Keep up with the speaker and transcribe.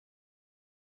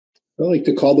I'd like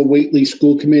to call the Whately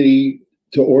School Committee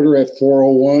to order at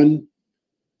 4:01.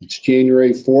 It's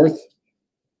January 4th.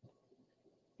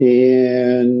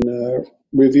 And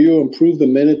review and approve the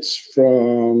minutes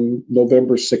from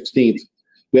November 16th.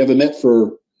 We haven't met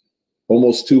for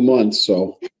almost 2 months,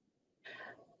 so.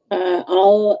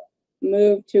 I'll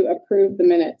move to approve the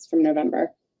minutes from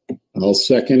November. I'll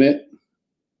second it.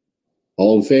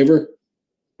 All in favor?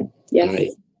 Yes. Aye.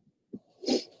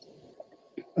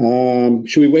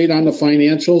 Should we wait on the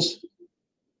financials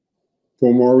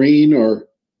for Maureen or?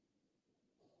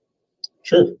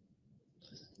 Sure.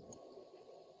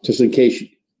 Just in case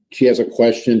she has a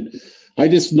question. I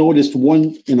just noticed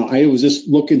one, I was just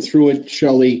looking through it,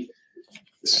 Shelley,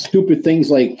 stupid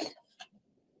things like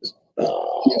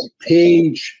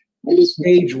page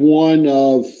 1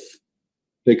 of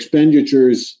the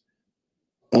expenditures,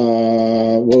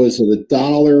 what was it,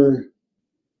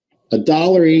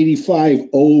 $1.85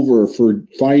 over for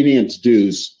finance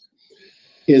dues.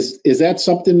 Is that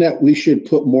something that we should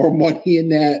put more money in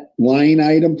that line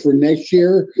item for next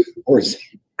year, or is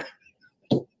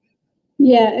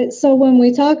Yeah, so when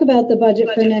we talk about the budget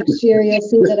for next year, you'll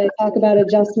see that I talk about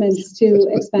adjustments to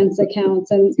expense accounts,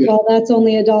 and while that's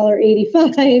only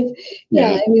 $1.85,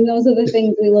 yeah, I mean, those are the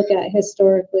things we look at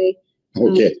historically.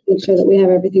 Okay. To make sure that we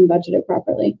have everything budgeted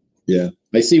properly. Yeah,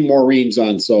 I see Maureen's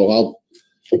on, so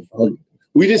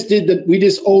we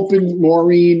just opened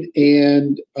Maureen,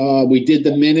 and we did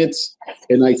the minutes,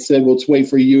 and I said, well, let's wait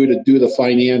for you to do the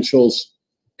financials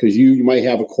because you might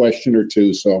have a question or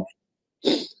two. So,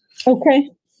 okay.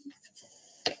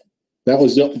 There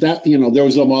was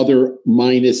some other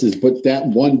minuses, but that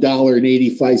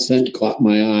 $1.85 caught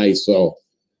my eye. So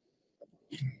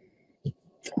I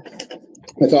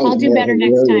thought I'll do better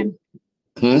next time.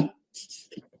 Huh?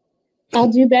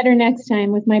 I'll do better next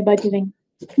time with my budgeting.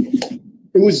 It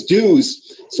was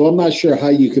dues, so I'm not sure how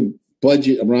you could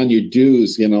budget around your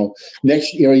dues.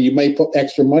 Next year you might put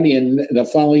extra money in. The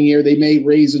following year they may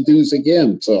raise the dues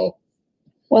again. So,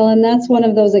 well, and that's one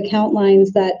of those account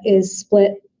lines that is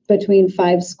split between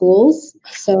 5 schools.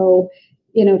 So,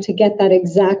 to get that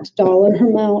exact dollar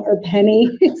amount or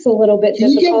penny, it's a little bit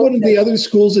difficult. Can you get one of the other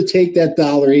schools to take that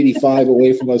 $1.85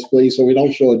 away from us, please, so we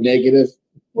don't show a negative?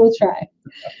 We'll try.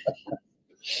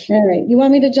 All right. You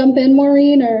want me to jump in,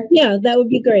 Maureen, or? Yeah, that would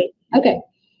be great. Okay.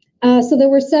 So there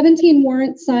were 17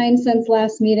 warrants signed since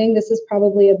last meeting. This is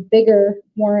probably a bigger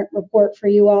warrant report for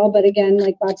you all. But again,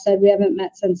 like Bob said, we haven't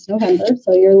met since November.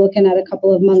 So you're looking at a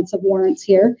couple of months of warrants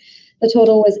here. The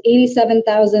total was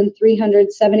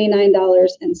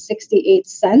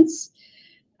 $87,379.68.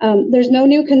 There's no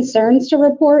new concerns to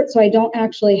report, so I don't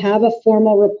actually have a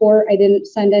formal report. I didn't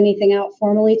send anything out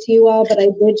formally to you all, but I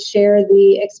did share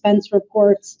the expense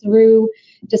reports through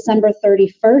December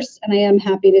 31st, and I am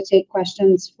happy to take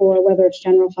questions for whether it's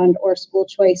general fund or school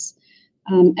choice.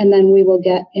 And then we will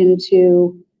get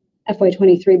into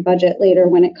FY23 budget later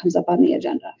when it comes up on the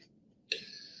agenda.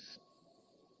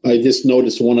 I just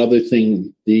noticed one other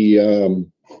thing. The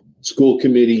school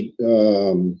committee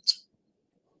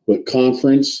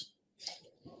conference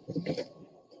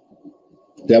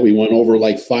that we went over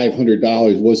like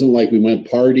 $500. Wasn't like we went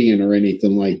partying or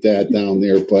anything like that down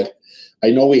there, but I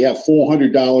know we have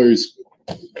 $400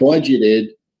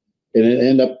 budgeted and it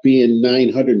ended up being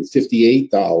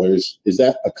 $958. Is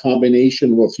that a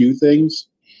combination of a few things?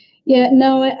 Yeah,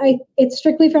 no, it's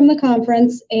strictly from the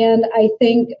conference, and I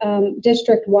think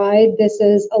district-wide, this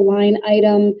is a line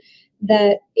item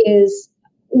that is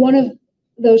one of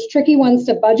those tricky ones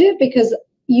to budget because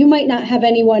you might not have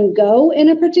anyone go in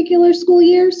a particular school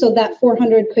year, so that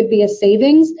 400 could be a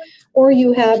savings, or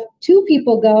you have 2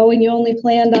 people go and you only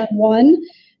planned on 1.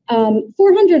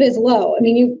 400 is low. I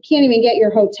mean, you can't even get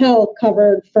your hotel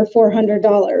covered for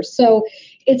 $400. So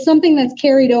it's something that's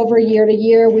carried over year to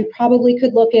year. We probably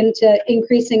could look into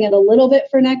increasing it a little bit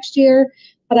for next year,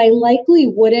 but I likely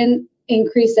wouldn't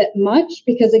increase it much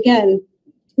because, again,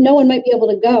 no one might be able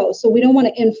to go. So we don't want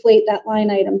to inflate that line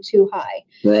item too high.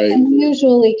 Right. And we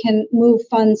usually can move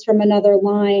funds from another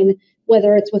line,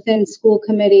 whether it's within school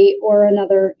committee or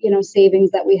another,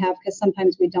 savings that we have, because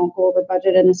sometimes we don't go over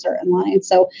budget in a certain line.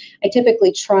 So I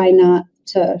typically try not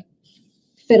to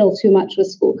fiddle too much with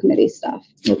school committee stuff.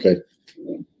 Okay.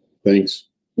 Thanks.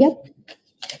 Yep.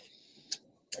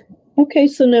 Okay,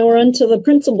 so now we're on to the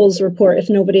principal's report. If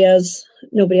nobody else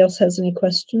has any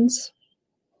questions.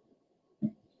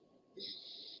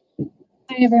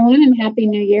 Hi, everyone, and Happy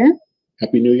New Year.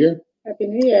 Happy New Year. Happy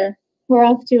New Year. We're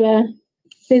off to a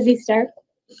busy start.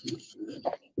 So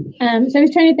I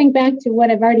was trying to think back to what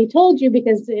I've already told you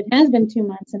because it has been 2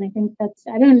 months, and I think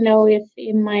I don't know if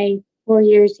in my 4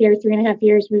 years here, 3.5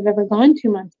 years, we've ever gone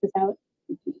 2 months without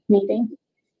meeting.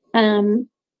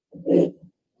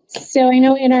 So I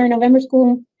know in our November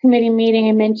school committee meeting,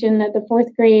 I mentioned that the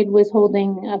fourth grade was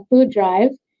holding a food drive.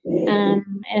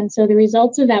 And so the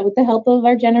results of that, with the help of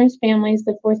our generous families,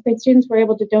 the fourth grade students were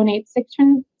able to donate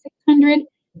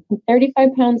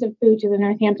 635 pounds of food to the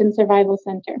Northampton Survival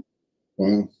Center.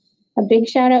 Wow. A big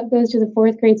shout out goes to the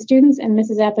fourth grade students and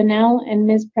Mrs. Appanell and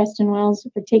Ms. Preston Wells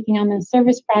for taking on this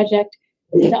service project,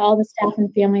 to all the staff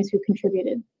and families who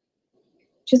contributed.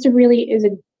 Just a really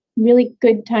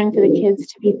good time for the kids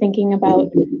to be thinking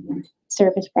about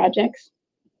service projects.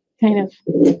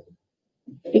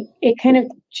 It kind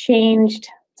of changed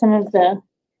some of the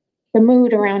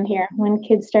mood around here when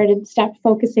kids stopped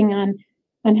focusing on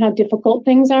how difficult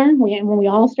things are. When we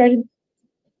all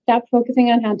stopped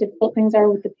focusing on how difficult things are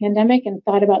with the pandemic and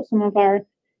thought about some of our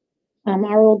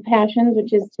old passions,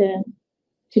 which is to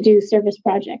do service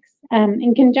projects.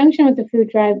 In conjunction with the food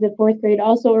drive, the fourth grade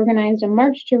also organized a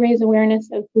march to raise awareness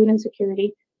of food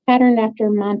insecurity, patterned after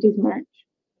Monty's March.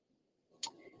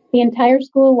 The entire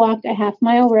school walked a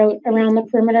half-mile route around the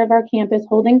perimeter of our campus,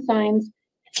 holding signs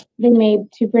they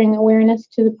made to bring awareness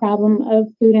to the problem of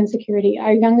food insecurity.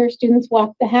 Our younger students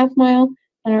walked the half mile,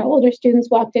 and our older students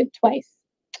walked it twice.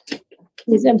 It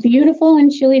was a beautiful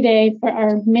and chilly day for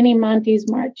our mini Monty's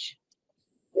March.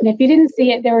 And if you didn't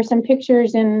see it, there were some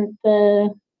pictures in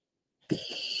the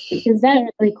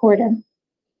Gazette Recorder.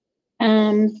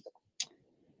 And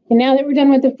now that we're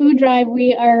done with the food drive,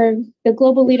 the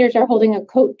global leaders are holding a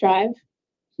coat drive.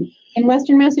 In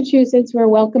Western Massachusetts, we're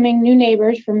welcoming new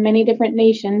neighbors from many different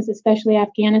nations, especially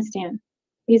Afghanistan.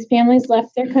 These families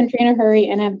left their country in a hurry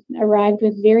and have arrived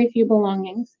with very few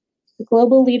belongings. The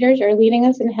global leaders are leading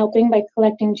us in helping by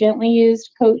collecting gently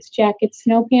used coats, jackets,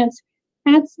 snow pants,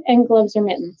 hats, and gloves or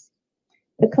mittens.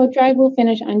 The coat drive will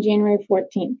finish on January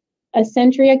 14th. A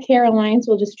Centuria Care Alliance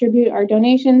will distribute our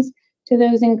donations to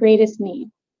those in greatest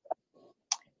need.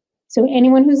 So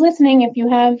anyone who's listening, if you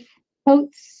have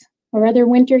coats or other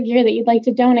winter gear that you'd like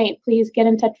to donate, please get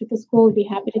in touch with the school. We'd be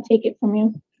happy to take it from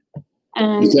you.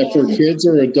 Is that for kids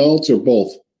or adults or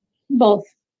both? Both.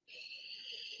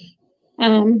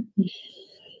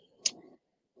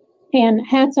 And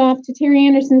hats off to Terry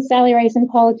Anderson, Sally Rice, and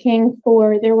Paula King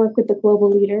for their work with the global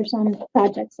leaders on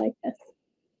projects like this.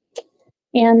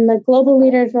 And the global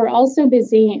leaders were also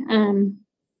busy.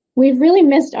 We've really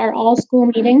missed our all-school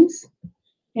meetings.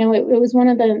 You know, it was one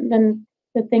of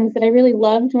the things that I really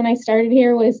loved when I started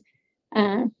here was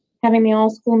having the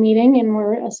all-school meeting, and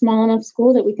we're a small enough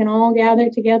school that we can all gather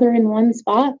together in one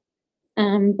spot.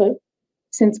 But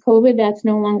since COVID, that's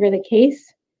no longer the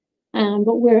case.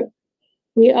 But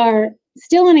we are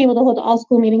still unable to hold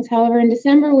all-school meetings. However, in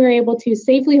December, we were able to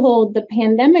safely hold the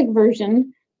pandemic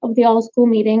version of the all-school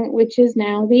meeting, which is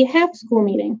now the half-school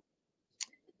meeting.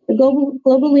 The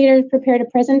global leaders prepared a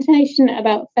presentation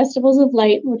about festivals of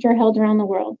light, which are held around the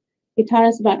world. They taught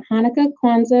us about Hanukkah,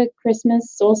 Kwanzaa,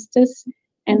 Christmas, solstice,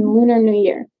 and Lunar New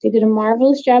Year. They did a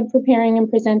marvelous job preparing and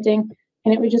presenting,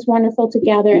 and it was just wonderful to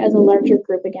gather as a larger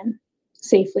group again,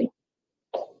 safely.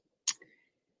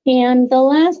 And the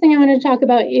last thing I want to talk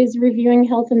about is reviewing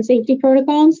health and safety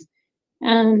protocols.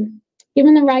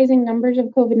 Given the rising numbers of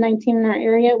COVID-19 in our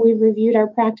area, we've reviewed our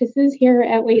practices here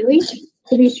at Whately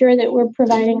to be sure that we're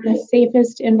providing the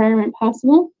safest environment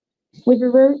possible. We've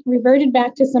reverted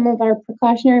back to some of our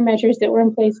precautionary measures that were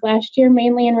in place last year,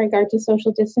 mainly in regard to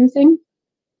social distancing.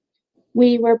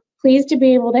 We were pleased to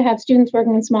be able to have students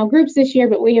working in small groups this year,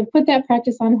 but we have put that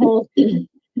practice on hold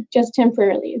just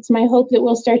temporarily. It's my hope that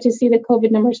we'll start to see the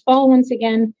COVID numbers fall once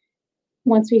again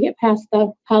once we get past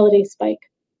the holiday spike.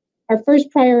 Our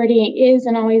first priority is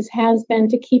and always has been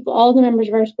to keep all the members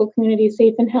of our school community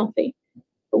safe and healthy.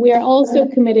 But we are also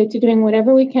committed to doing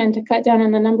whatever we can to cut down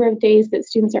on the number of days that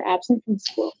students are absent from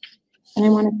school. And I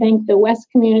want to thank the West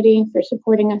community for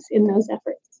supporting us in those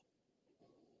efforts.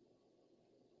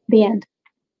 The end.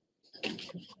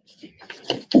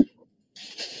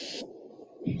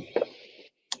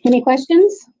 Any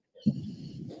questions?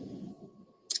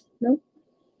 No.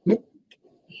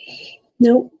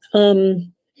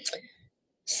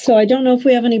 So I don't know if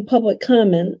we have any public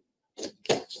comment.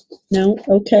 No?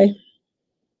 Okay.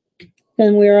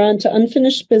 Then we're on to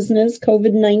unfinished business,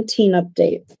 COVID-19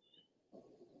 update.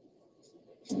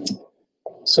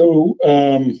 So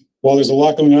while there's a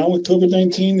lot going on with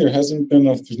COVID-19,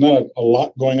 there's not a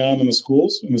lot going on in the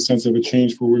schools in the sense of a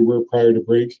change from where we were prior to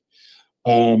break.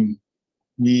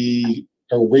 We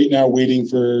are right now waiting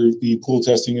for the pool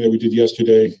testing that we did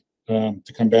yesterday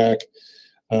to come back.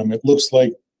 It looks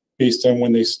like based on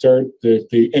when they start,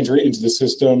 they enter into the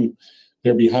system,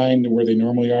 they're behind where they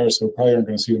normally are, so probably aren't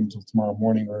going to see them until tomorrow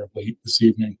morning or late this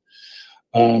evening.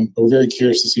 But we're very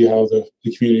curious to see how the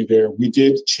community there. We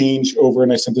did change over,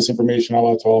 and I sent this information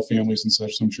all out to all families and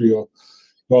such, so I'm sure you'll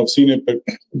have seen it, but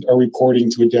are reporting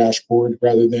to a dashboard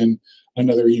rather than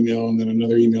another email and then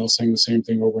another email saying the same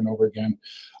thing over and over again,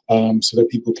 so that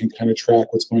people can kind of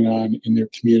track what's going on in their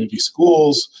community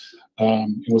schools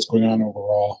and what's going on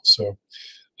overall. So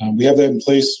we have that in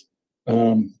place.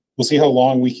 We'll see how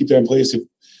long we keep that in place. If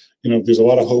there's a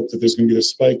lot of hope that there's going to be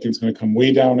this spike and it's going to come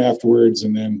way down afterwards,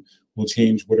 and then we'll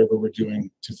change whatever we're doing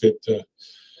to fit the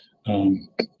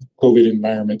COVID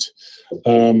environment.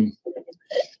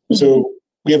 So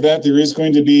we have that. There is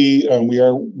going to be, we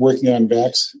are working on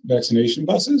vaccination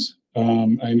buses.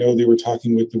 I know they were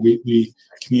talking with the Whately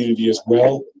community as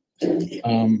well.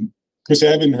 Chris,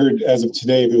 I haven't heard as of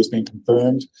today if it was being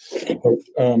confirmed, but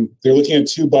they're looking at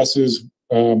 2 buses,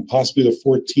 possibly the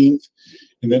 14th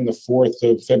and then the 4th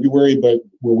of February, but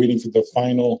we're waiting for the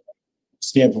final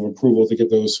stamp of approval to get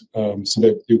those so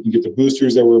that you can get the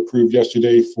boosters that were approved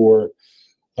yesterday for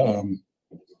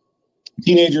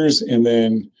teenagers, and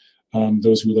then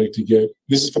those who like to get,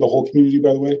 this is for the whole community,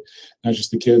 by the way, not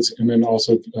just the kids, and then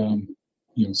also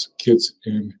kids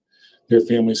and their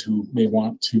families who may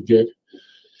want to get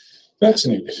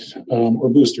vaccinated or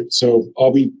boosted. So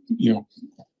I'll be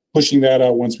pushing that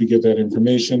out once we get that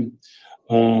information.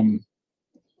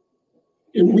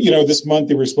 This month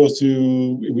they were supposed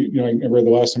to, I read the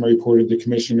last time I reported, the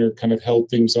commissioner kind of held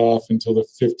things off until the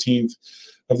 15th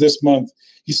of this month.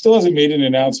 He still hasn't made an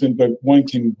announcement, but one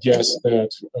can guess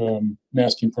that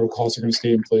masking protocols are going to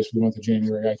stay in place for the month of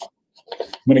January. I'm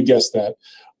going to guess that.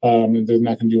 And they're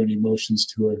not going to do any motions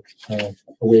to it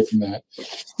away from that.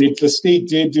 The state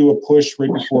did do a push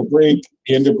right before break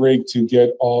and a break to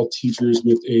get all teachers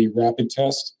with a rapid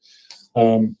test.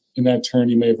 In that turn,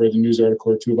 you may have read a news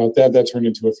article or two about that. That turned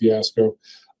into a fiasco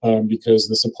because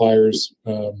the suppliers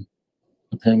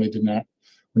apparently were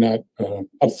not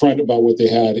upfront about what they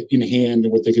had in hand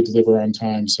and what they could deliver on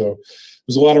time. So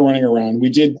there's a lot of running around. We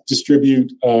did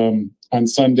distribute on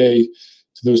Sunday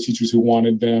to those teachers who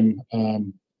wanted them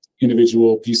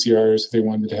individual PCRs if they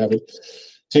wanted to have it.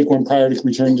 Take one prior to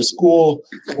returning to school,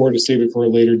 or to save it for a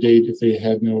later date if they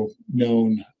had no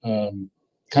known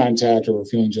contact or were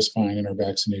feeling just fine and are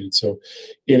vaccinated. So,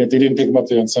 and if they didn't pick them up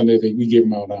there on Sunday, we gave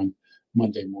them out on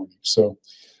Monday morning. So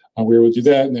we were able to do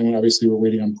that. And then obviously we're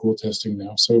waiting on pool testing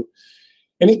now. So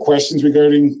any questions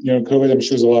regarding, COVID? I'm sure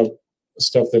there's a lot of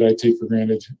stuff that I take for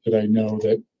granted that I know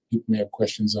that people may have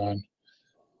questions on.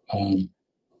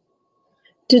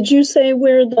 Did you say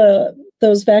where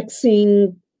those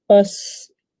vaccine bus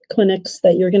clinics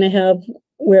that you're going to have,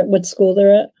 what school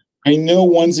they're at? I know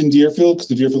one's in Deerfield because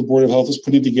the Deerfield Board of Health is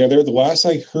putting it together. The last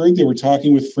I heard, they were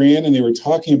talking with Fran and they were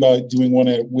talking about doing one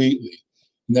at Whately.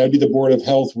 And that would be the Board of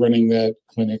Health running that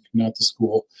clinic, not the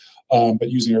school,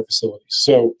 but using our facilities.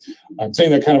 So I'm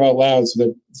saying that kind of out loud so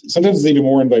that sometimes it's even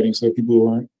more inviting so that people who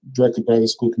aren't directly part of the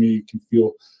school community can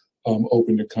feel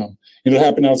open to come. It'll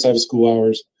happen outside of school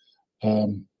hours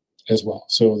as well.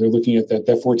 So they're looking at that.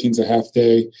 That 14's a half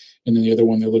day. And then the other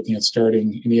one they're looking at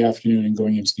starting in the afternoon and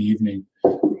going into the evening.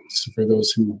 So for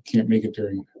those who can't make it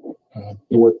during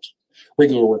the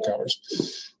regular work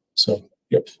hours. So,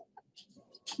 yep.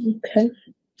 Okay.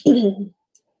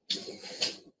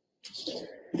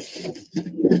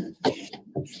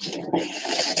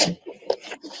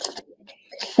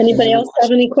 Anybody else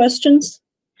have any questions?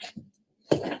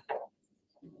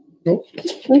 Nope.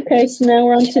 Okay, so now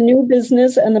we're on to new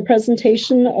business and the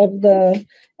presentation of the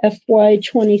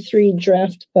FY23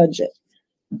 draft budget.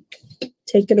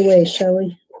 Take it away,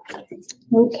 Shelley.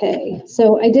 Okay,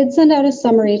 so I did send out a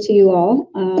summary to you all.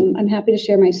 I'm happy to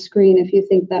share my screen if you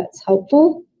think that's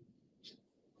helpful.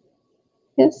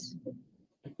 Yes?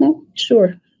 No?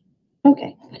 Sure.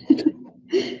 Okay.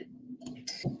 Can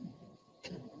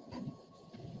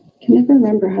never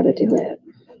remember how to do it.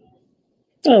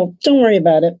 Oh, don't worry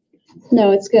about it.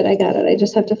 No, it's good. I got it. I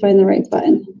just have to find the right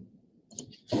button.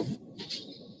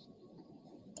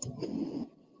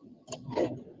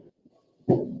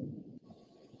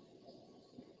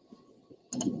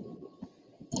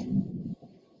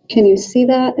 Can you see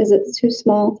that? Is it too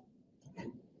small?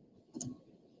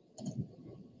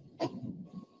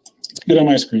 It's good on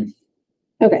my screen.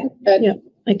 Okay. Yeah,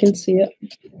 I can see it.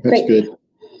 That's Great. good.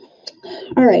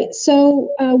 All right. So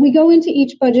we go into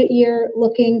each budget year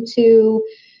looking to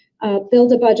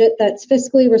build a budget that's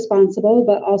fiscally responsible,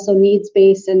 but also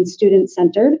needs-based and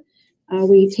student-centered.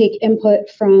 We take input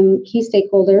from key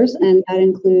stakeholders, and that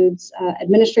includes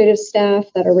administrative staff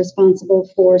that are responsible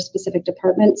for specific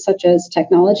departments such as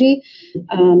technology,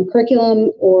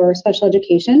 curriculum, or special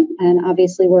education, and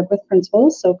obviously work with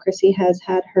principals. So Chrissy has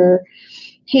had her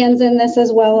hands in this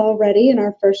as well already in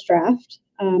our first draft,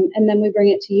 and then we bring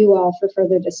it to you all for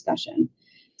further discussion.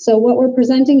 So what we're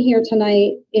presenting here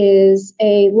tonight is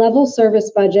a level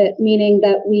service budget, meaning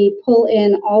that we pull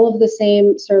in all of the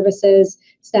same services,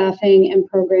 staffing, and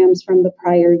programs from the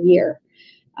prior year.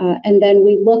 And then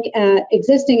we look at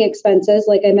existing expenses.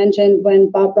 Like I mentioned when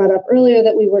Bob brought up earlier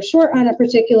that we were short on a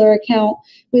particular account,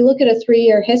 we look at a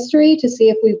 3-year history to see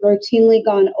if we've routinely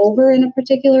gone over in a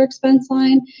particular expense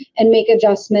line and make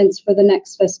adjustments for the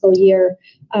next fiscal year.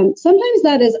 Sometimes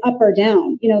that is up or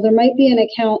down. You know, there might be an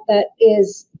account that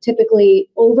is typically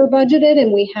over budgeted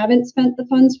and we haven't spent the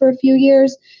funds for a few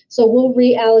years. So we'll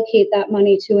reallocate that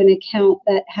money to an account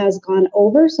that has gone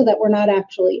over so that we're not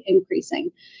actually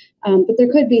increasing. But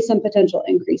there could be some potential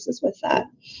increases with that.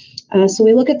 So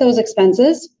we look at those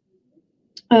expenses.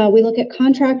 We look at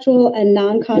contractual and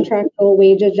non-contractual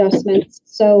wage adjustments.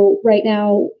 So right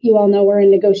now, you all know we're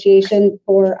in negotiation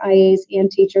for IAs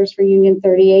and teachers for Union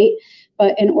 38.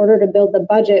 But in order to build the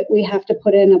budget, we have to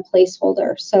put in a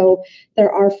placeholder. So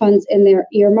there are funds in there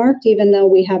earmarked, even though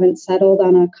we haven't settled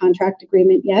on a contract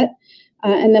agreement yet.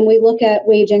 And then we look at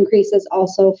wage increases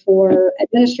also for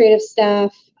administrative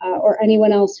staff or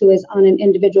anyone else who is on an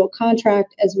individual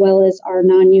contract, as well as our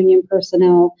non-union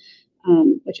personnel,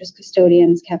 which is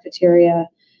custodians, cafeteria,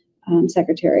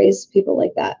 secretaries, people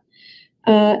like that.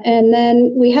 And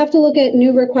then we have to look at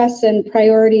new requests and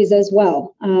priorities as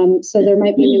well. So there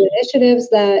might be new initiatives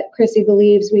that Chrissy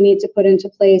believes we need to put into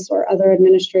place or other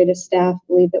administrative staff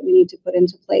believe that we need to put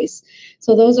into place.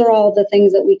 So those are all the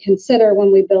things that we consider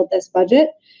when we build this budget.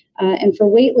 And for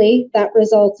Whately, that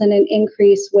results in an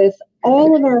increase with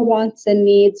all of our wants and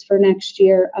needs for next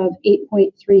year of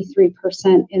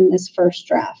 8.33% in this first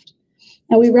draft.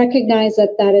 Now, we recognize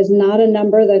that that is not a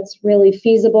number that's really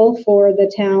feasible for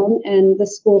the town, and the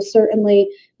school certainly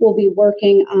will be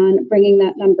working on bringing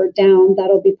that number down.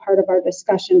 That'll be part of our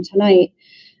discussion tonight,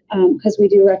 because we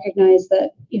do recognize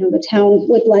that, you know, the town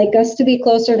would like us to be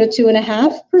closer to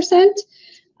 2.5%.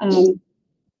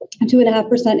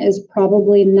 2.5% is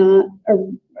probably not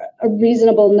a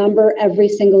reasonable number every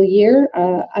single year.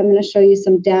 I'm going to show you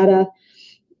some data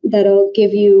that'll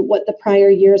give you what the prior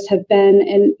years have been.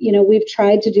 And, you know, we've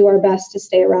tried to do our best to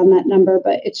stay around that number,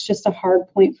 but it's just a hard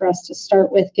point for us to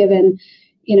start with, given,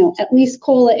 you know, at least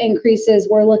COLA increases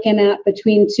we're looking at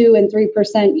between 2 and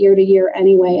 3% year to year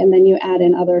anyway. And then you add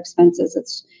in other expenses.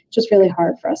 It's just really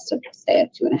hard for us to stay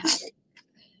at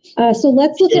 2.5. So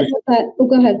let's look at what that, oh,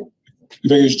 go ahead.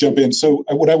 If I could just jump in. So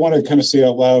what I want to kind of say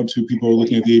out loud to people who are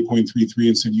looking at the 8.33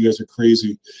 and saying you guys are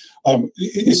crazy,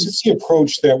 is just the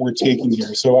approach that we're taking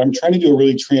here. So I'm trying to do a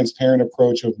really transparent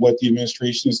approach of what the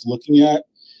administration is looking at.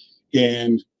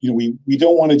 And, you know, we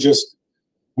don't want to just,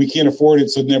 we can't afford it,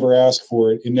 so never ask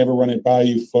for it and never run it by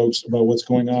you folks about what's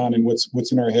going on and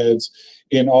what's in our heads,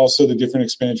 and also the different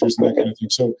expenditures and that kind of thing.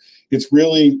 So it's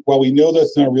really, while we know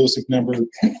that's not a realistic number,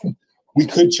 we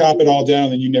could chop it all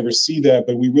down and you never see that,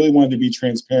 but we really wanted to be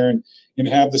transparent and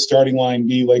have the starting line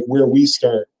be like where we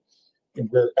start and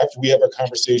where after we have our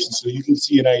conversation, so you can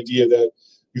see an idea that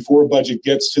before a budget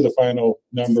gets to the final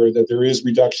number, that there is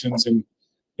reductions in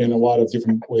a lot of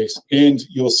different ways. And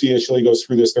you'll see as Shelley goes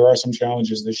through this, there are some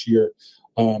challenges this year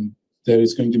that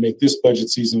is going to make this budget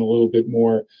season a little bit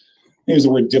more, I use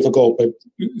the word difficult, but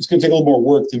it's going to take a little more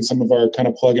work than some of our kind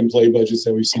of plug and play budgets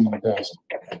that we've seen in the past.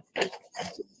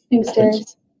 Thanks,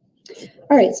 Darius.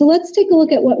 All right, so let's take a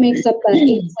look at what makes up that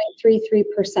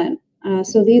 8.33%.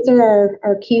 So these are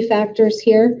our key factors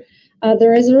here.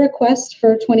 There is a request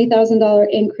for a $20,000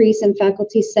 increase in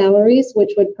faculty salaries,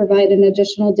 which would provide an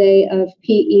additional day of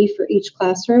PE for each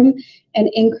classroom and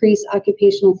increase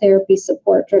occupational therapy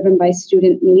support driven by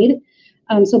student need.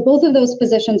 So both of those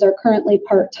positions are currently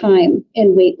part-time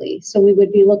in Whately. So we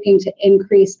would be looking to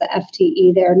increase the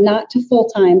FTE there, not to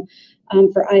full-time,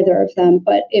 for either of them,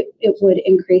 but it would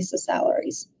increase the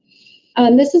salaries.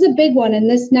 This is a big one, and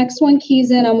this next one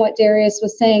keys in on what Darius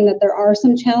was saying, that there are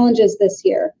some challenges this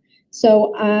year.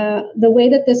 So the way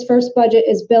that this first budget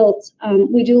is built,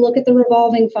 we do look at the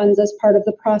revolving funds as part of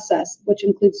the process, which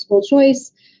includes school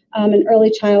choice and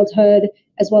early childhood,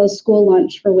 as well as school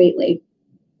lunch for Whately.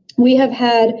 We have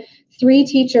had 3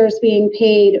 teachers being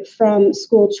paid from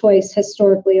school choice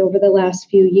historically over the last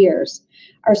few years.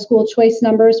 Our school choice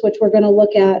numbers, which we're going to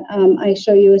look at, I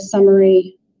show you a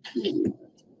summary. I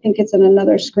think it's on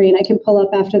another screen. I can pull up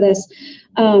after this.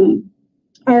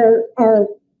 Our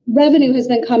revenue has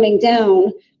been coming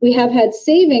down. We have had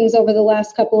savings over the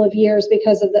last couple of years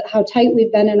because of how tight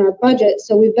we've been in our budget.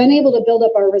 So we've been able to build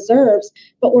up our reserves,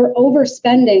 but we're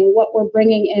overspending what we're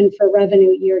bringing in for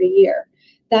revenue year to year.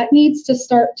 That needs to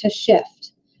start to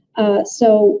shift.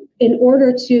 So in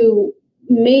order to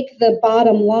make the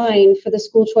bottom line for the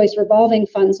school choice revolving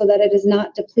fund so that it is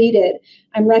not depleted,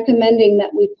 I'm recommending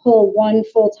that we pull one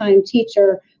full-time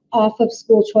teacher off of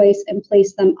school choice and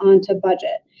place them onto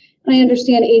budget. And I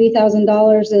understand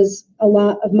 $80,000 is a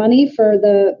lot of money for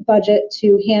the budget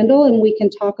to handle, and we can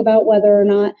talk about whether or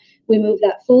not we move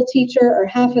that full teacher or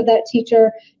half of that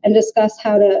teacher and discuss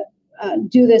how to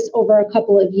do this over a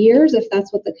couple of years if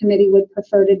that's what the committee would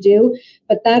prefer to do.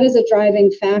 But that is a driving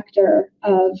factor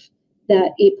of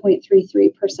that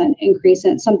 8.33% increase,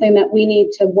 and it's something that we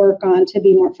need to work on to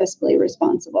be more fiscally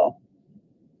responsible.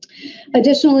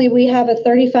 Additionally, we have a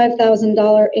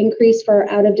 $35,000 increase for our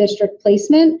out-of-district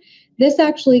placement. This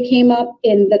actually came up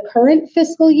in the current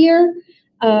fiscal year.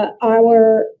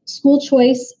 Our school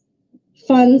choice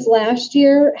funds last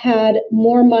year had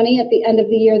more money at the end of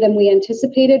the year than we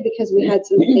anticipated because we had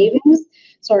some savings.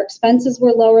 So our expenses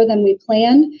were lower than we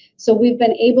planned. So we've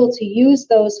been able to use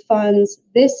those funds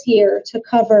this year to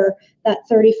cover that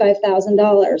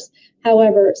 $35,000.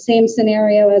 However, same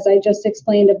scenario as I just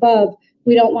explained above,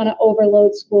 we don't want to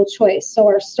overload school choice. So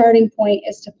our starting point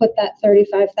is to put that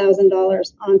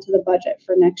 $35,000 onto the budget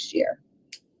for next year.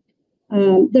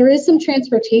 There is some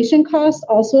transportation costs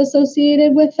also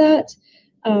associated with that.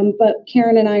 But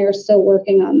Karen and I are still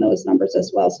working on those numbers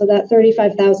as well. So that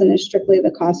 $35,000 is strictly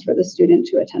the cost for the student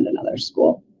to attend another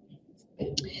school.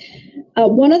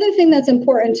 One other thing that's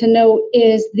important to note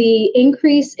is the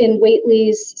increase in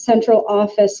Whately's central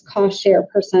office cost share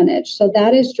percentage. So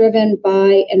that is driven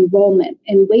by enrollment,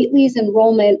 and Whately's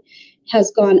enrollment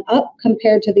has gone up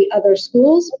compared to the other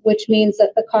schools, which means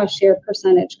that the cost share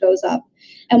percentage goes up.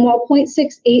 And while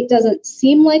 0.68 doesn't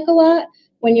seem like a lot,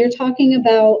 when you're talking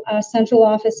about central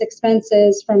office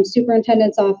expenses from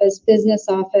superintendent's office, business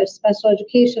office, special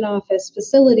education office,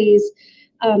 facilities,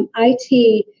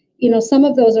 IT, some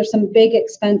of those are some big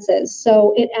expenses.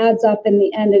 So it adds up in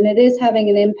the end, and it is having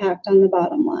an impact on the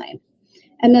bottom line.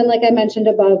 And then, like I mentioned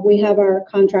above, we have our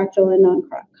contractual and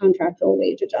non-contractual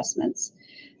wage adjustments.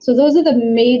 So those are the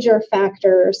major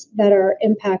factors that are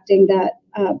impacting that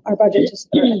our budget to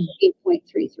start at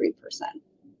 8.33%.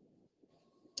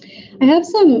 I have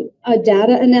some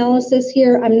data analysis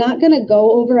here. I'm not going to go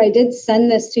over. I did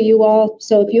send this to you all.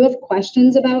 So if you have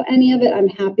questions about any of it, I'm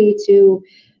happy to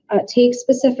take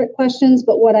specific questions.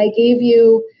 But what I gave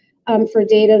you for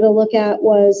data to look at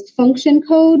was function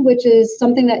code, which is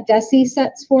something that DESE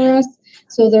sets for us.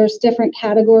 So there's different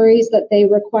categories that they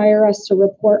require us to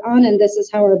report on, and this is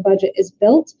how our budget is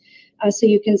built. So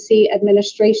you can see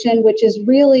administration, which is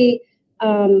really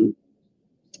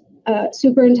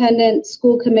superintendent,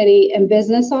 school committee, and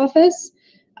business office.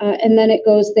 And then it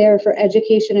goes there for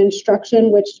education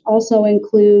instruction, which also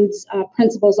includes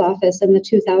principal's office in the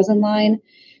 2000 line.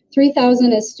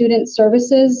 3000 is student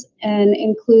services and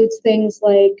includes things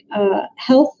like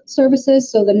health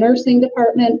services, so the nursing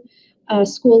department,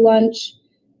 school lunch,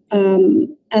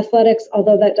 athletics,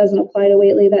 although that doesn't apply to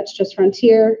Whately, that's just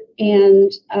Frontier,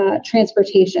 and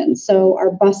transportation. So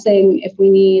our busing, if we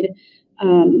need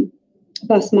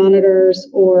bus monitors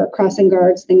or crossing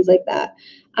guards, things like that.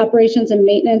 Operations and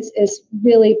maintenance is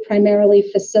really primarily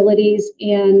facilities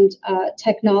and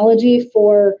technology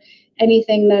for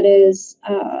anything that is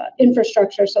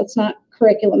infrastructure. So it's not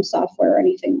curriculum software or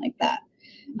anything like that.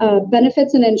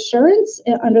 Benefits and insurance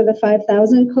under the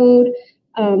 5000 code.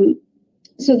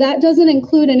 So that doesn't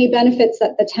include any benefits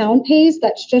that the town pays.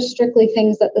 That's just strictly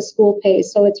things that the school pays.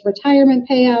 So it's retirement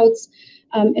payouts,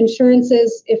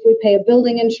 insurances. If we pay a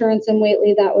building insurance in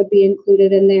Whately, that would be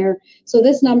included in there. So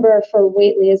this number for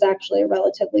Whately is actually a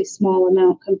relatively small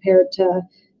amount compared to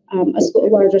a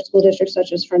larger school district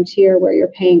such as Frontier, where you're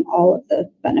paying all of the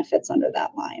benefits under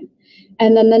that line.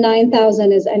 And then the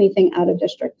 9000 is anything out of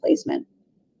district placement.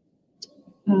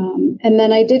 And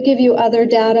then I did give you other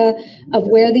data of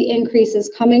where the increase is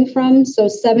coming from. So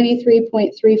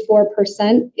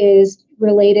 73.34% is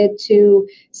related to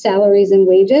salaries and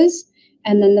wages.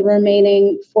 And then the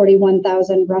remaining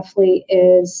 41,000 roughly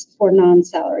is for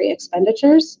non-salary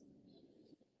expenditures.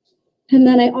 And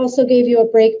then I also gave you a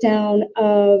breakdown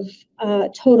of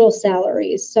total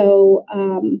salaries. So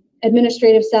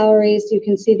administrative salaries, you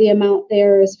can see the amount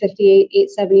there is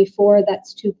 $58,874.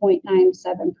 That's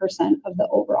 2.97% of the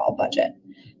overall budget.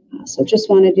 So just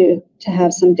wanted to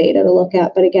have some data to look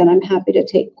at. But again, I'm happy to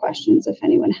take questions if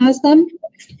anyone has them.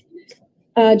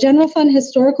 General fund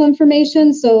historical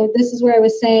information. So this is where I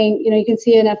was saying, you can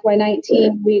see in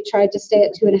FY19, we tried to stay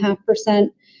at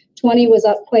 2.5%. 20 was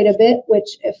up quite a bit,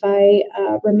 which if I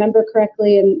remember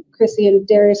correctly, and Chrissy and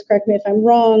Darius, correct me if I'm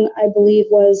wrong, I believe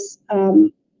was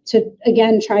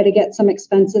again, try to get some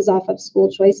expenses off of school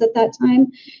choice at that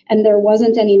time. And there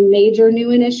wasn't any major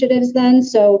new initiatives then.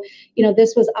 So,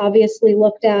 this was obviously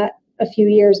looked at a few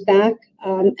years back.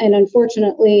 And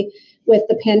unfortunately, with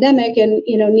the pandemic and,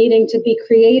 needing to be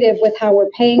creative with how we're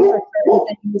paying for certain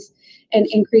things and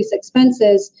increase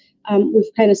expenses,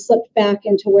 we've kind of slipped back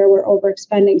into where we're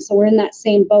overexpending. So we're in that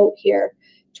same boat here.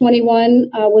 21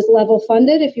 was level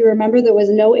funded. If you remember, there was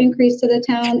no increase to the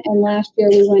town, and last year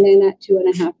we went in at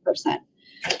 2.5%.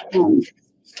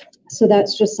 So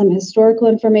that's just some historical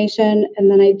information.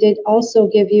 And then I did also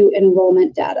give you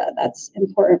enrollment data. That's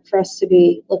important for us to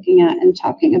be looking at and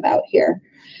talking about here.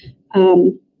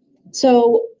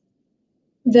 So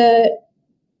the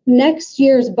next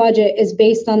year's budget is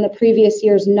based on the previous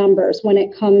year's numbers when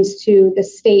it comes to the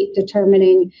state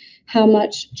determining how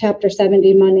much Chapter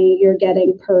 70 money you're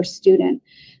getting per student.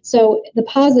 So the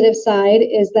positive side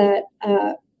is that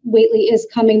Whately is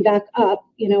coming back up,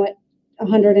 at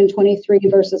 123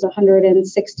 versus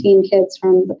 116 kids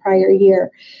from the prior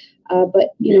year.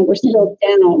 But, we're still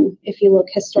down if you look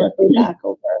historically back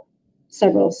over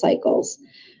several cycles.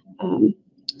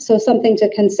 So something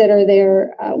to consider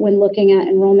there when looking at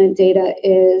enrollment data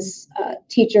is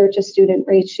teacher to student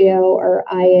ratio or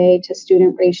IA to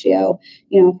student ratio.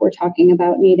 If we're talking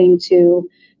about needing to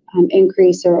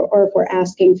increase or if we're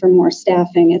asking for more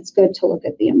staffing, it's good to look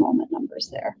at the enrollment numbers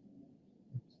there.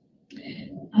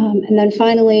 And then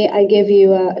finally, I give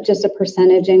you just a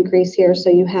percentage increase here. So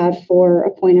you have, for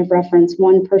a point of reference,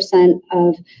 1%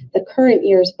 of the current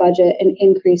year's budget, an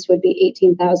increase would be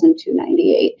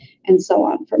 $18,298, and so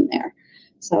on from there.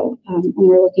 So when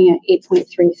we're looking at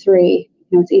 8.33,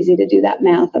 it's easy to do that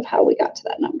math of how we got to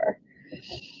that number.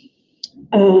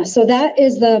 So that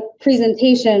is the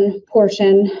presentation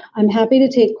portion. I'm happy to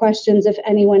take questions if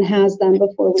anyone has them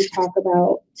before we talk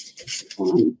about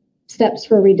steps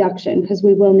for reduction, because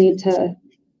we will need to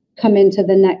come into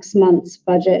the next month's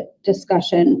budget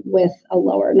discussion with a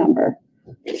lower number.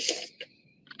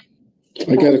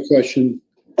 I got a question.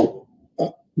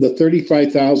 The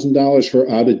 $35,000 for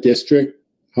out of district,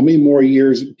 how many more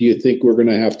years do you think we're going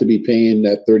to have to be paying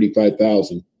that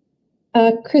 $35,000?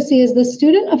 Chrissy, is the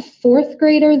student a fourth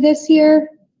grader this year?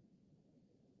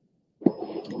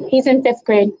 He's in fifth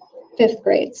grade. Fifth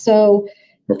grade. So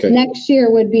okay. Next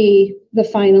year would be the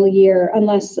final year,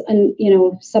 unless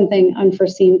something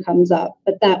unforeseen comes up.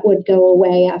 But that would go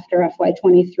away after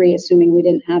FY23, assuming we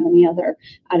didn't have any other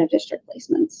out-of-district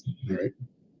placements. All right.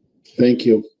 Thank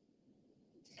you.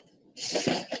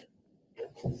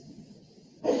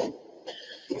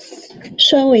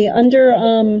 Shelley, under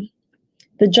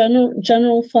the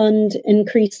general fund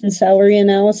increase in salary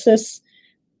analysis,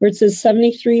 where it says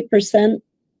 73%.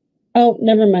 Oh,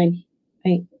 never mind.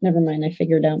 I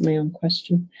figured out my own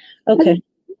question. Okay.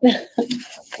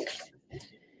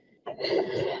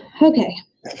 Okay.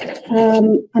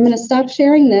 I'm going to stop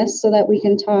sharing this so that we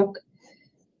can talk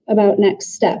about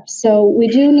next steps. So we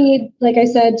do need, like I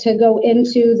said, to go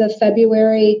into the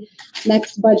February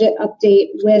next budget update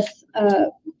with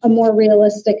a more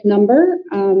realistic number.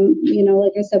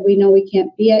 Like I said, we know we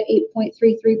can't be at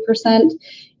 8.33%,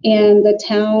 and the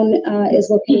town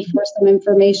is looking for some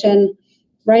information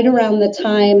right around the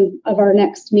time of our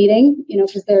next meeting,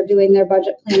 because they're doing their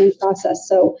budget planning process.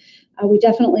 So we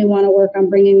definitely want to work on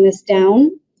bringing this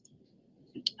down.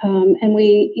 And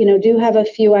we, do have a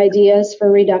few ideas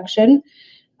for reduction.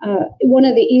 One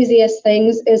of the easiest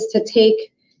things is to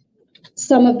take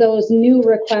some of those new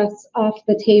requests off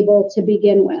the table to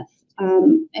begin with.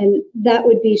 And that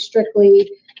would be strictly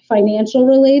financial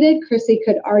related. Chrissy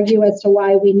could argue as to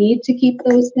why we need to keep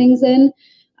those things in.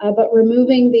 But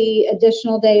removing the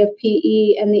additional day of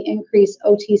PE and the increased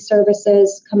OT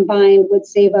services combined would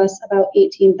save us about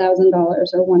 $18,000 or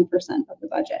 1% of the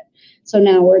budget. So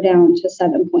now we're down to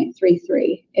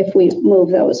 7.33 if we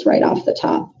move those right off the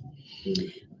top.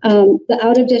 The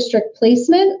out-of-district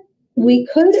placement, we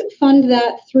could fund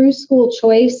that through school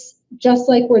choice, just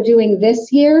like we're doing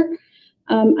this year.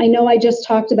 I know I just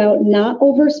talked about not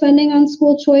overspending on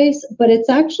school choice, but it's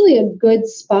actually a good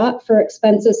spot for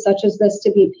expenses such as this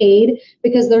to be paid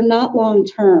because they're not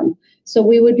long-term. So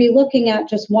we would be looking at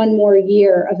just one more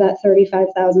year of that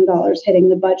 $35,000 hitting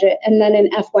the budget. And then in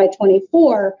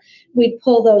FY24, we'd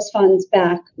pull those funds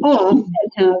back off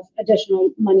and have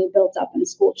additional money built up in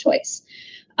school choice.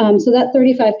 So that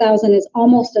 $35,000 is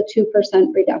almost a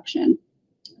 2% reduction.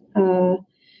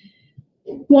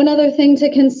 One other thing to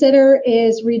consider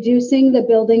is reducing the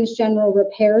building's general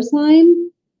repairs line.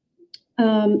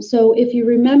 So if you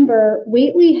remember,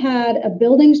 Whately had a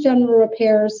building's general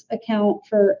repairs account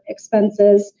for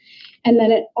expenses, And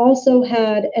then it also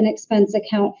had an expense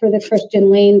account for the Christian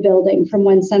Lane building from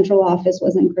when central office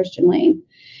was in Christian Lane.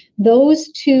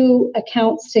 Those two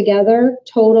accounts together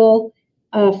total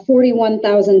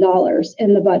 $41,000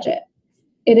 in the budget.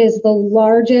 It is the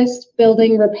largest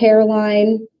building repair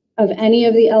line of any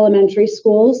of the elementary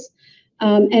schools,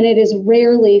 and it is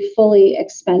rarely fully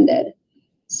expended.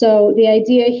 So the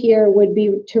idea here would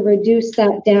be to reduce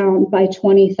that down by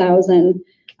 $20,000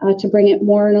 to bring it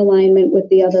more in alignment with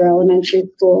the other elementary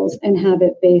schools and have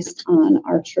it based on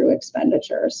our true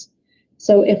expenditures.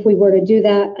 So if we were to do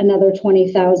that, another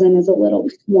 $20,000 is a little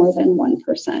more than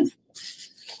 1%.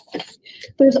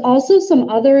 There's also some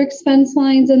other expense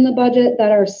lines in the budget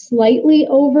that are slightly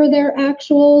over their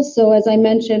actuals. So as I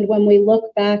mentioned, when we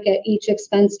look back at each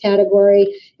expense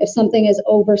category, if something is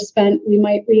overspent, we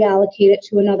might reallocate it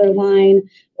to another line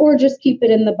or just keep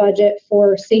it in the budget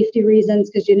for safety reasons,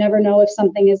 because you never know if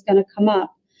something is going to come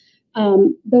up.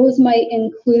 Those might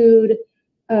include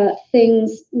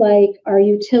things like our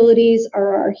utilities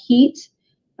or our heat.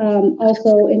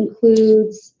 Also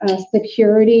includes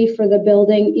security for the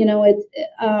building. You know,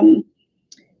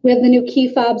 we have the new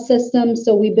key fob system,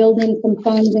 so we build in some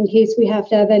funds in case we have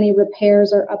to have any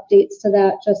repairs or updates to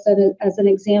that, just as an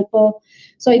example.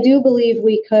 So I do believe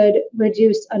we could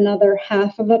reduce another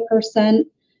 0.5%.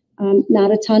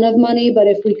 Not a ton of money, but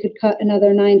if we could cut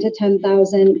another 9,000 to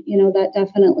 10,000, you know, that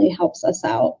definitely helps us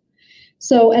out.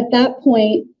 So at that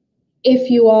point,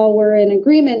 if you all were in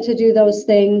agreement to do those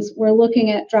things, we're looking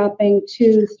at dropping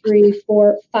 2, 3,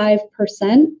 4,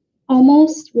 5%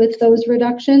 almost with those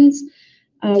reductions,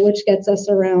 which gets us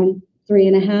around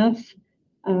 3.5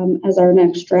 as our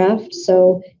next draft.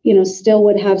 So, you know, still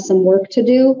would have some work to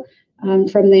do.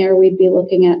 From there, we'd be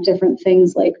looking at different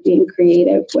things like being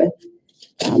creative with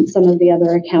some of the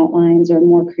other account lines, or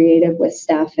more creative with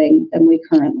staffing than we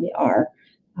currently are.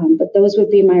 But those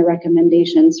would be my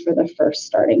recommendations for the first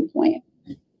starting point.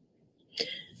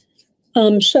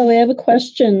 Shelley, I have a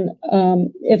question.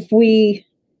 If we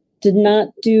did not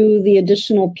do the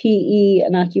additional PE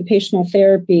and occupational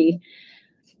therapy,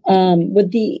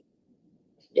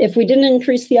 if we didn't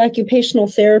increase the occupational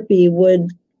therapy,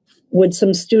 would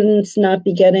some students not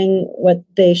be getting what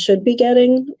they should be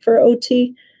getting for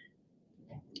OT?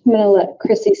 I'm going to let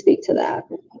Chrissy speak to that.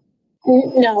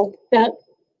 No, that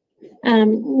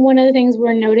one of the things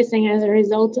we're noticing as a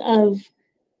result of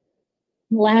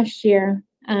last year,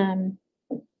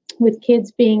 with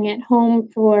kids being at home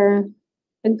for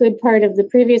a good part of the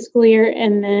previous school year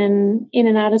and then in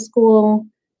and out of school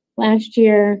last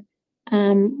year,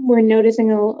 we're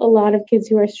noticing a lot of kids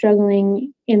who are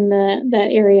struggling in that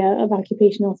area of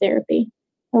occupational therapy,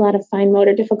 a lot of fine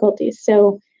motor difficulties.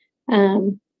 So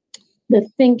the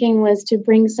thinking was to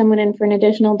bring someone in for an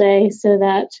additional day so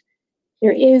that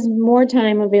there is more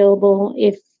time available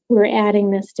if we're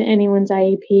adding this to anyone's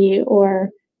IEP, or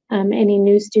any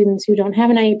new students who don't have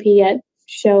an IEP yet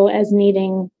show as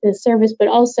needing this service, but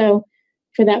also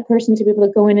for that person to be able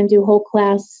to go in and do whole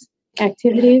class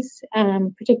activities,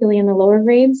 particularly in the lower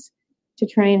grades, to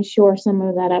try and shore some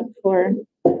of that up for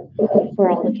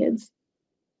all the kids.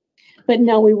 But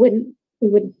no, we would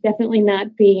definitely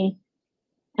not be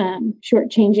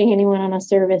shortchanging anyone on a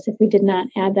service if we did not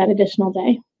add that additional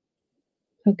day.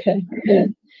 Okay. Yeah.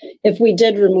 If we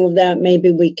did remove that,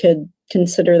 maybe we could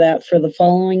consider that for the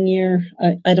following year.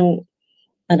 I don't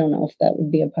know if that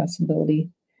would be a possibility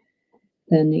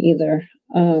then either.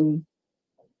 And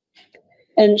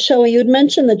Shelley, you had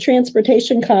mentioned the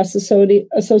transportation costs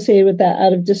associated with that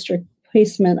out of district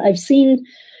placement. I've seen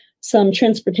some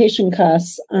transportation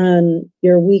costs on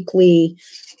your weekly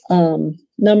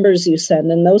numbers you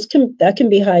send, and that can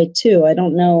be high too. I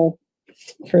don't know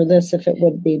for this if it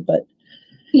would be, but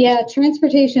yeah,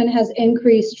 transportation has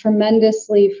increased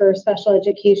tremendously for special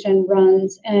education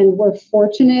runs, and we're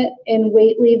fortunate in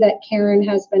Whately that Karen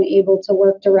has been able to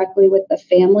work directly with the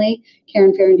family.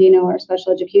 Karen Ferrandino, our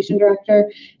special education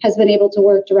director, has been able to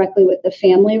work directly with the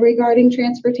family regarding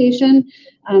transportation.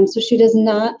 So she does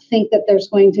not think that there's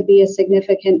going to be a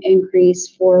significant increase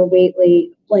for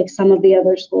Whately like some of the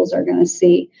other schools are going to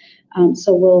see.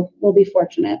 So we'll be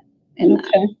fortunate in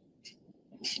that.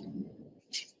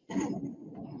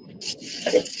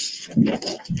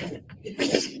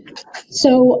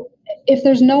 So if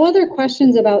there's no other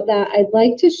questions about that, I'd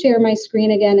like to share my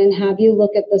screen again and have you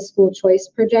look at the school choice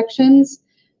projections,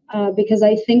 because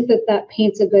I think that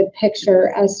paints a good picture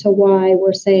as to why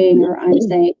we're saying, or I'm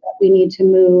saying, that we need to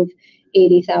move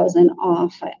 80,000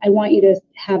 off. I want you to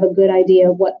have a good idea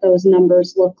of what those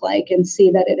numbers look like and see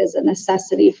that it is a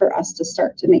necessity for us to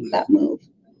start to make that move.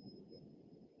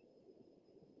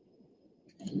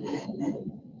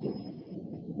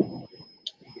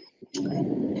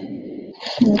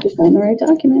 I have to find the right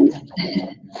document.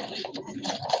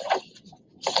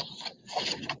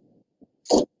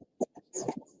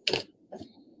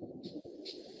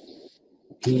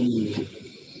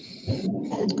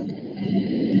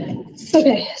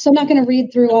 Okay, so I'm not going to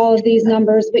read through all of these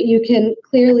numbers, but you can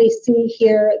clearly see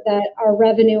here that our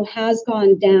revenue has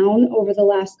gone down over the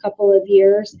last couple of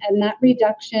years, and that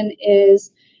reduction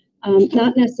is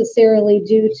not necessarily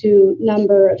due to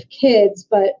number of kids,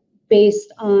 but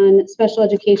based on special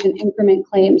education increment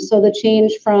claims. So the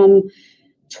change from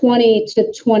 20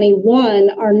 to 21,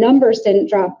 our numbers didn't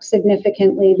drop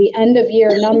significantly. The end of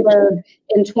year number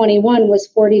in 21 was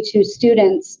 42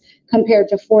 students compared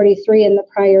to 43 in the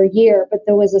prior year, but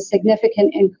there was a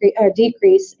significant increase or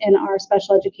decrease in our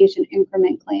special education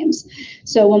increment claims.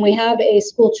 So when we have a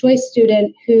school choice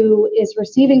student who is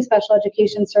receiving special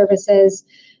education services,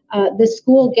 the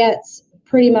school gets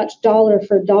pretty much dollar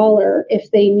for dollar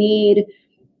if they need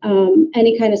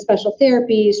any kind of special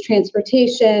therapies,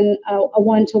 transportation, a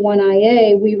one-to-one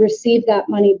IA. We receive that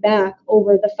money back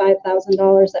over the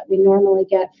 $5,000 that we normally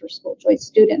get for school choice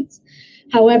students.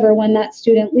 However, when that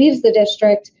student leaves the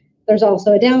district, there's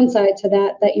also a downside to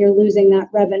that you're losing that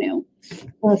revenue.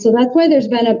 So that's why there's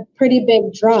been a pretty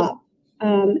big drop.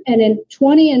 And in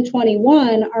 20 and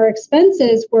 21, our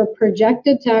expenses were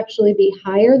projected to actually be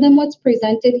higher than what's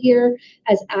presented here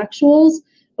as actuals,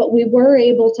 but we were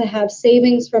able to have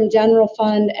savings from general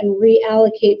fund and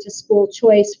reallocate to school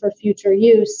choice for future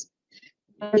use.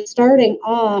 Starting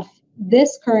off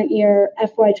this current year,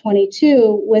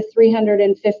 FY22, with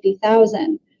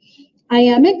 $350,000. I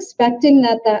am expecting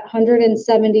that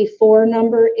 174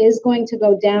 number is going to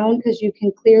go down because you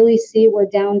can clearly see we're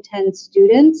down 10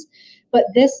 students. But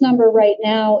this number right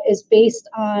now is based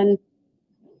on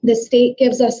the state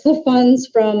gives us the funds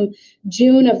from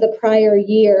June of the prior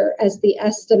year as the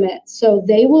estimate. So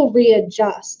they will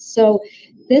readjust. So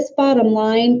this bottom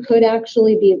line could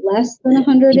actually be less than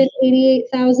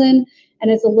 188,000. And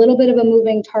it's a little bit of a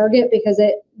moving target because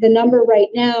the number right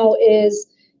now is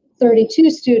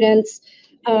 32 students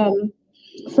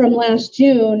from last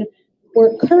June.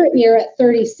 We're current year at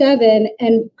 37,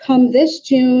 and come this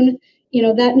June,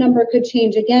 that number could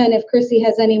change again if Chrissy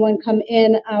has anyone come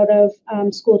in out of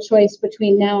school choice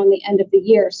between now and the end of the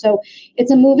year. So it's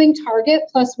a moving target.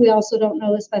 Plus, we also don't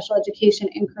know the special education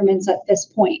increments at this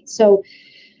point. So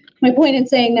my point in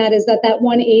saying that is that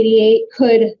 188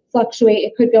 could fluctuate.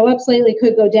 It could go up slightly,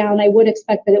 could go down. I would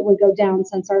expect that it would go down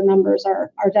since our numbers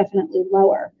are definitely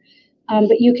lower.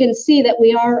 But you can see that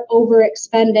we are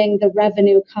overexpending the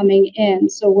revenue coming in.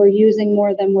 So we're using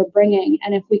more than we're bringing.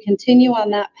 And if we continue on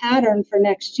that pattern for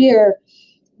next year,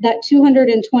 that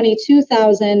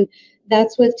 222,000,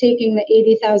 that's with taking the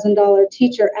 $80,000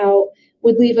 teacher out,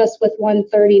 would leave us with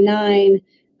 139,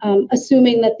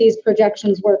 assuming that these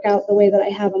projections work out the way that I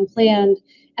have them planned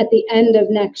at the end of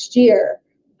next year.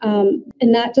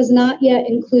 And that does not yet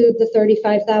include the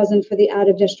 $35,000 for the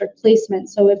out-of-district placement.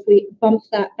 So if we bump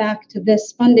that back to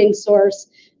this funding source,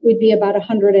 we'd be about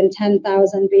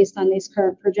 $110,000 based on these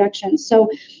current projections. So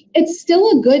it's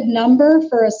still a good number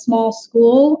for a small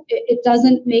school. It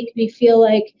doesn't make me feel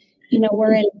like,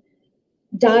 we're in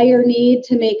dire need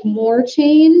to make more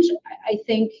change. I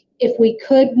think if we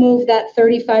could move that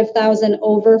 $35,000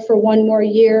 over for one more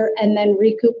year and then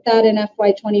recoup that in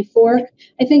FY24,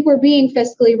 I think we're being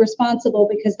fiscally responsible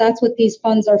because that's what these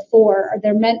funds are for.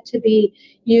 They're meant to be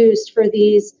used for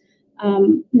these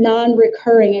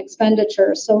non-recurring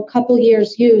expenditures. So a couple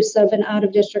years use of an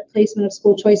out-of-district placement of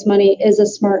school choice money is a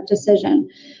smart decision.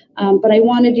 But I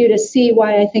wanted you to see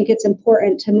why I think it's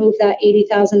important to move that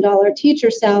 $80,000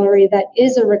 teacher salary that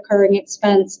is a recurring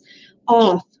expense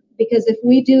off. Because if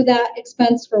we do that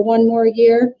expense for one more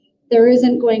year, there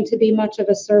isn't going to be much of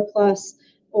a surplus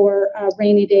or a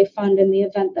rainy day fund in the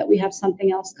event that we have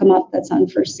something else come up that's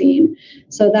unforeseen.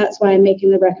 So that's why I'm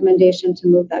making the recommendation to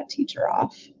move that teacher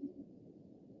off.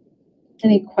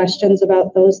 Any questions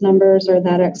about those numbers or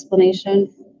that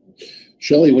explanation?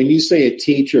 Shelley, when you say a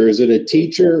teacher, is it a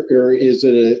teacher or is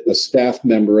it a staff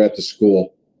member at the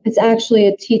school? It's actually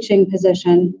a teaching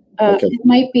position. Okay. It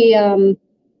might be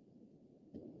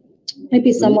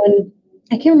someone,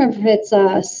 I can't remember if it's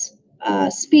a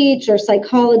speech or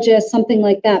psychologist, something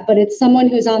like that, but it's someone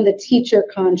who's on the teacher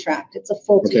contract. It's a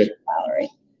full teacher salary.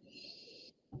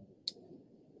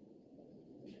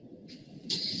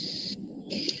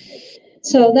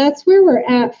 So that's where we're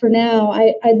at for now.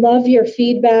 I love your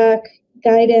feedback,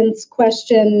 guidance,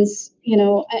 questions,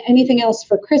 anything else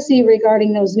for Chrissy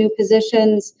regarding those new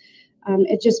positions.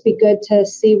 It'd just be good to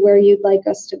see where you'd like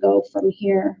us to go from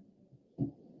here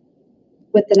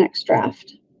with the next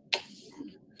draft.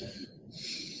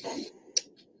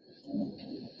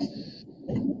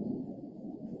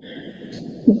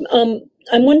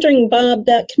 I'm wondering, Bob,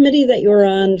 that committee that you were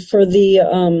on for the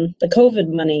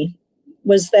COVID money,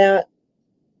 was that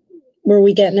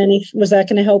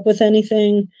going to help with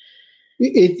anything?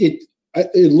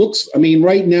 It looks, I mean,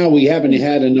 right now we haven't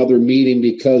had another meeting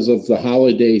because of the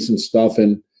holidays and stuff.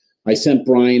 And I sent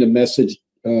Brian a message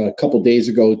a couple of days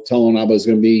ago telling him I was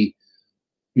going to be,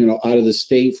 out of the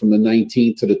state from the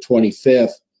 19th to the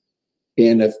 25th.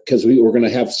 And because we were going to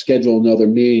have scheduled another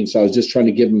meeting. So I was just trying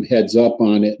to give him heads up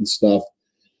on it and stuff.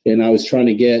 And I was trying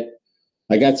to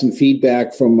I got some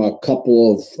feedback from a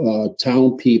couple of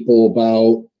town people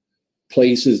about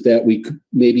places that we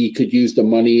maybe could use the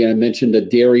money. I mentioned to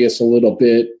Darius a little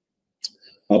bit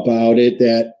about it,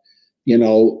 that,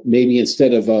 maybe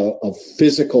instead of a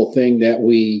physical thing that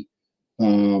we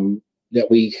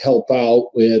help out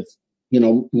with,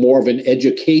 more of an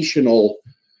educational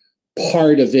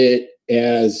part of it,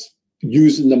 as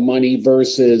using the money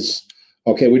versus,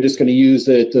 okay, we're just going to use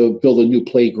it to build a new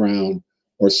playground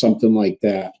or something like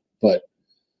that. But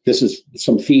this is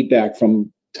some feedback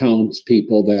from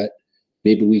townspeople that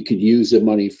maybe we could use the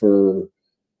money for,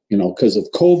 because of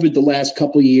COVID the last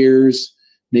couple of years,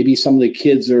 maybe some of the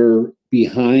kids are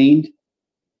behind,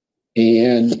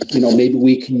 and, maybe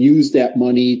we can use that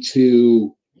money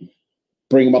to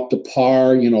bring them up to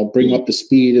par, bring them up to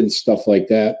speed and stuff like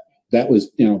that. That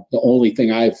was, the only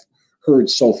thing I've heard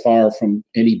so far from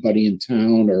anybody in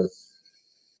town. Or,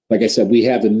 like I said, we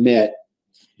haven't met.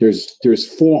 There's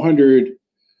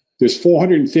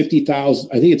 450,000.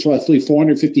 I think it's roughly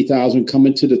 450,000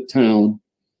 coming to the town.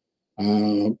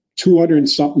 200 and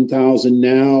something thousand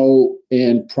now,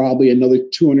 and probably another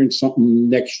 200 and something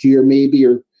next year, maybe.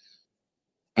 Or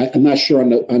I'm not sure on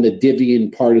the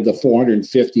divvying part of the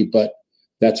 450, but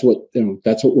that's what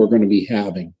we're going to be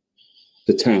having,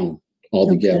 the town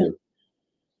altogether.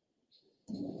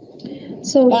 Okay.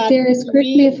 So Darius, correct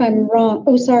me if I'm wrong.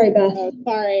 Oh, sorry, Beth. Oh,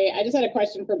 sorry. I just had a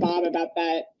question for Bob about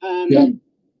that. Yeah.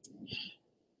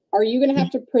 Are you going to have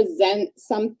to present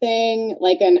something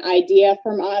like an idea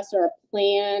from us or a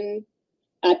plan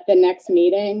at the next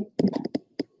meeting?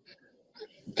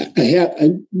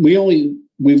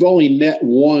 We've only met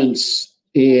once,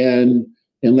 and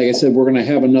like I said, we're going to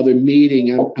have another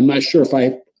meeting. I'm not sure if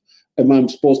I'm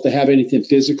supposed to have anything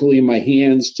physically in my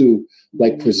hands to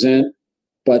present,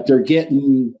 but they're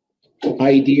getting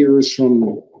ideas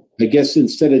from, I guess,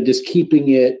 instead of just keeping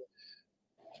it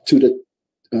to the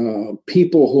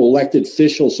people who elected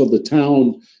officials of the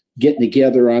town getting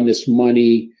together on this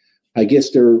money, I guess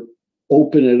they're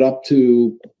opening it up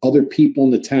to other people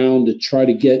in the town to try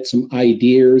to get some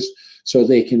ideas so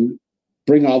they can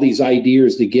bring all these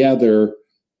ideas together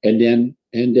and then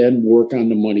work on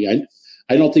the money. I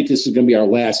don't think this is going to be our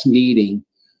last meeting.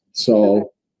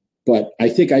 So, but I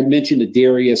think I mentioned to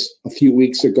Darius a few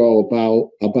weeks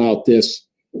ago about this.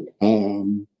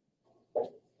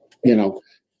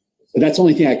 That's the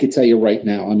only thing I could tell you right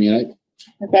now. I mean,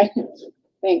 okay,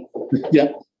 thanks.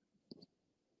 Yeah.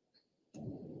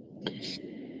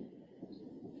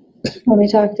 Let me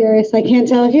talk, Darius. I can't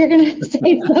tell if you're going to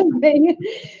say something.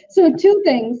 So 2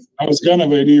 things. I was gonna,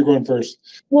 but I knew you were going first.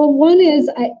 Well, one is,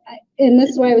 and this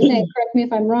is why I was saying, correct me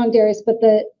if I'm wrong, Darius, but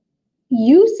the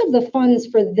use of the funds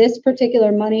for this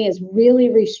particular money is really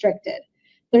restricted.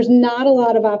 There's not a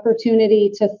lot of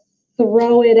opportunity to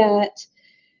throw it at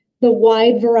the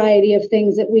wide variety of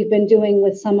things that we've been doing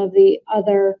with some of the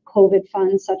other COVID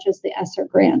funds, such as the ESSER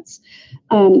grants.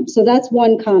 So that's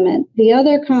one comment. The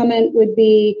other comment would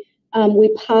be, we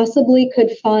possibly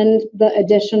could fund the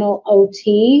additional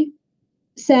OT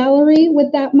salary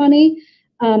with that money,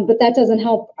 but that doesn't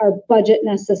help our budget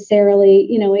necessarily.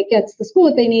 It gets the school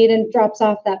what they need and drops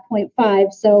off that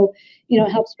 0.5. So,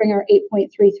 it helps bring our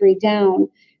 8.33 down.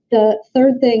 The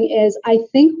third thing is, I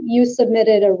think you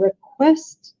submitted a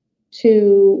request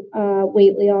to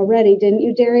Whately already, didn't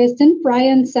you, Darius? Didn't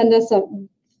Brian send us a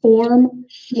form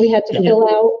we had to fill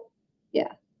out?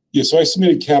 Yeah, so I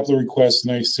submitted capital requests,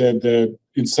 and I said that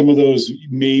in some of those you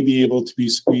may be able to be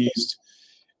squeezed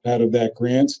out of that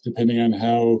grant, depending on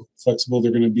how flexible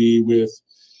they're going to be with,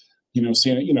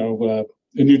 a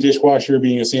new dishwasher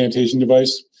being a sanitation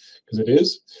device, because it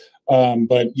is.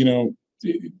 But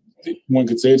one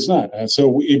could say it's not.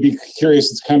 So it'd be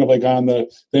curious. It's kind of like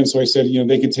so I said,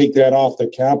 they could take that off the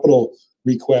capital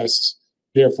requests,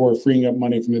 therefore freeing up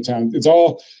money from the town. It's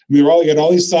all, we got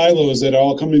all these silos that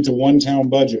all come into one town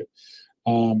budget.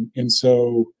 And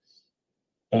so,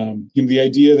 the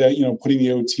idea that, putting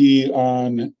the OT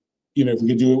on, if we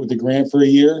could do it with the grant for a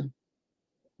year,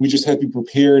 we just have to be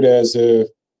prepared as a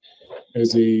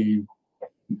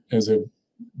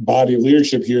body of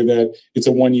leadership here that it's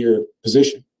a 1-year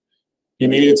position. And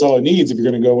maybe it's all it needs if you're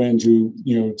going to go into,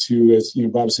 to, as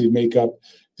Bob said, make up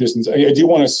distance. I do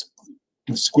want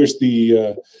to squish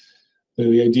the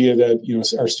idea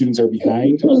that, our students are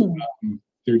behind.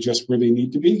 They just really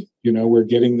need to be. We're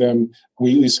getting them.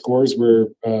 Whately scores were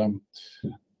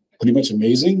pretty much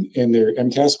amazing, and their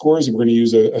MCAS scores. And we're going to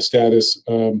use a status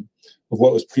of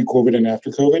what was pre-COVID and after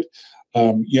COVID.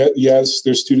 Yes,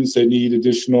 there's students that need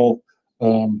additional.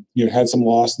 Had some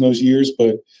loss in those years,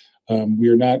 but we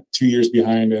are not 2 years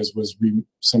behind, as was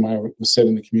somehow was said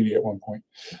in the community at one point.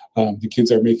 The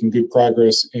kids are making good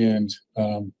progress, and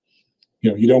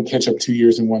you don't catch up 2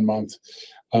 years in 1 month.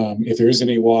 If there is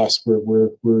any loss,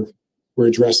 we're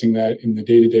addressing that in the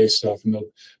day-to-day stuff. And by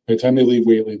the time they leave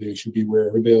Whately, they should be where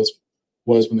everybody else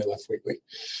was when they left Whately.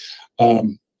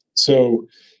 So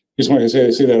just wanted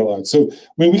to say that a lot. So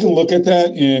we can look at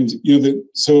that, and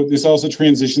so this also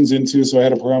transitions into. So I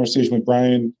had a conversation with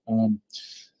Brian,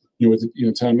 with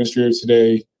the town administrator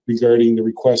today regarding the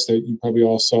request that you probably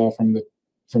all saw from the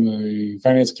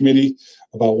finance committee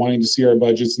about wanting to see our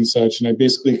budgets and such. And I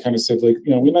basically kind of said, we're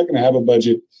not going to have a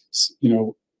budget,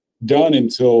 done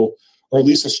until, or at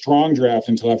least a strong draft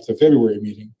until after the February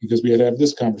meeting, because we had to have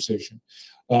this conversation.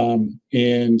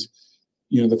 And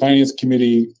the finance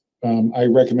committee, I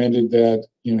recommended that,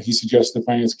 he suggested the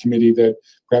finance committee that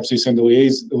perhaps they send a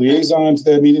liaison to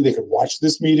that meeting. They could watch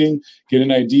this meeting, get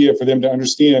an idea for them to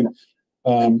understand.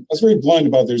 I was very blunt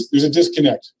about there's a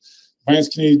disconnect. Finance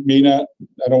committee may not,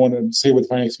 I don't want to say what the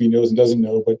finance committee knows and doesn't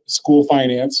know, but school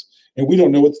finance, and we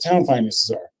don't know what the town finances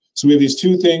are. So we have these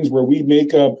two things where we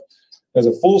make up as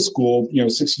a full school,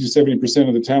 60 to 70%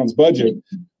 of the town's budget,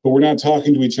 but we're not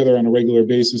talking to each other on a regular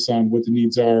basis on what the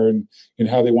needs are and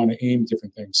how they want to aim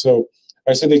different things. So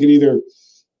I said they could either,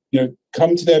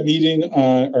 come to that meeting,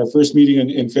 our first meeting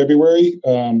in February,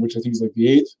 which I think is like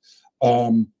the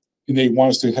 8th, and they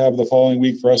want us to have the following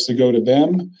week for us to go to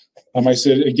them. I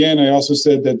said, again, I also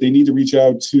said that they need to reach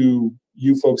out to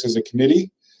you folks as a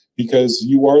committee, because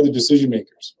you are the decision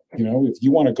makers. If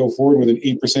you want to go forward with an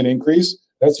 8% increase,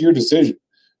 that's your decision.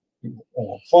 It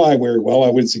won't fly very well, I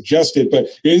would suggest it, but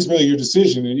it is really your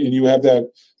decision, and you have that.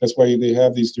 That's why they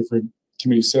have these different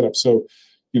committees set up. So,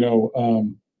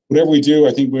 whatever we do,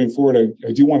 I think moving forward,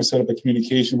 I do want to set up a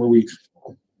communication where we,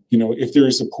 if there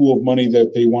is a pool of money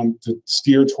that they want to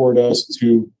steer toward us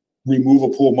to remove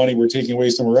a pool of money we're taking away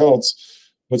somewhere else,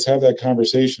 let's have that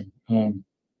conversation.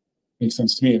 Makes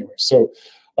sense to me anyway. So,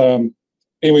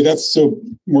 anyway, that's so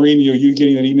Maureen, you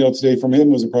getting an email today from him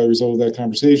was probably a result of that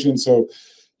conversation. So,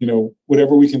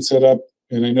 whatever we can set up,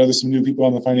 and I know there's some new people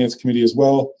on the finance committee as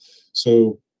well,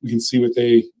 so we can see what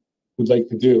they would like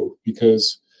to do,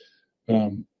 because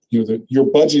your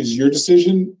budget is your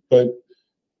decision, but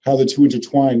how the two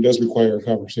intertwine does require a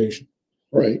conversation.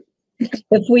 Right.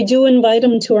 If we do invite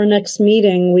them to our next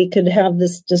meeting, we could have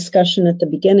this discussion at the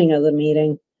beginning of the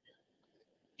meeting.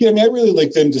 Yeah, I really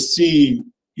like them to see,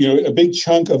 a big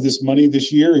chunk of this money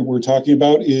this year we're talking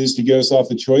about is to get us off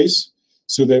the choice,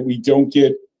 so that we don't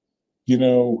get, you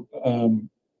don't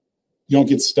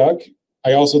get stuck.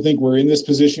 I also think we're in this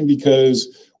position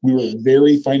because we were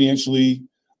very financially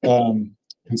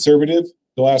conservative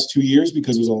the last 2 years,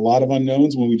 because there was a lot of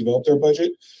unknowns when we developed our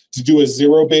budget. To do a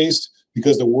zero-based,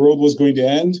 because the world was going to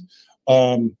end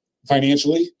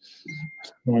financially. I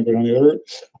don't want to go down the other road.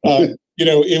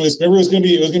 It was going to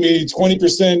be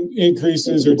 20%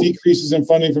 increases or decreases in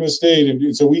funding from the state,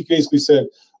 and so we basically said,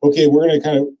 okay, we're going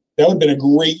to that would have been a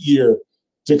great year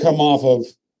to come off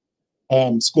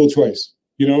of school choice.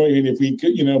 If we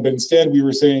could, but instead we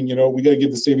were saying, we got to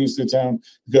give the savings to the town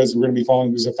because we're going to be falling.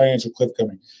 There's a financial cliff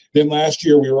coming. Then last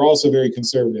year we were also very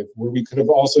conservative, where we could have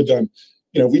also done,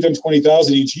 if we'd done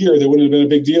 20,000 each year, that wouldn't have been a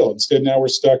big deal. Instead, now we're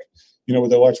stuck,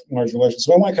 with the large election.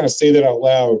 So I want to kind of say that out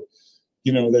loud,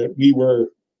 that we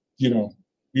were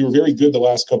very good the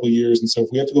last couple of years. And so if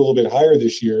we have to go a little bit higher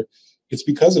this year, it's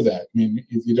because of that.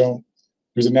 If you don't,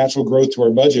 there's a natural growth to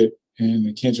our budget, and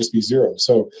it can't just be zero.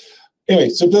 So anyway,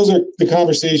 so those are the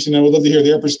conversation. I would love to hear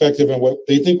their perspective on what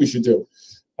they think we should do,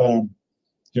 as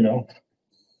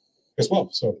well.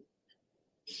 So.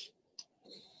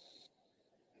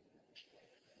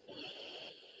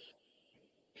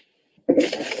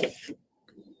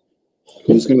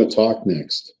 Who's going to talk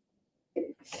next?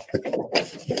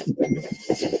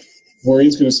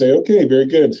 Maureen's going to say, okay, very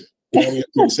good. Now we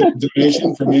have to accept a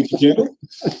donation from Yankee Candle.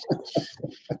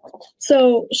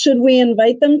 So should we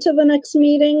invite them to the next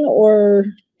meeting, or?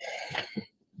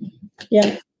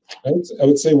 Yeah. I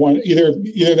would say either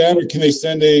that, or can they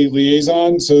send a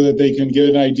liaison so that they can get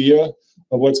an idea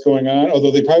of what's going on?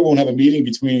 Although they probably won't have a meeting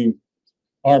between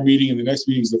our meeting, and the next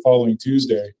meeting is the following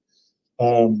Tuesday.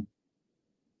 I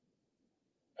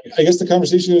guess the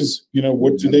conversation is,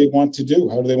 what do they want to do?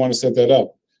 How do they want to set that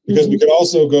up? Because we could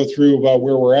also go through about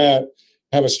where we're at,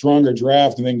 have a stronger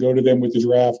draft, and then go to them with the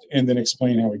draft and then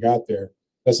explain how we got there.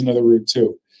 That's another route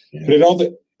too. Yeah. But it all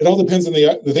depends on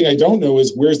the thing I don't know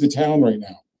is where's the town right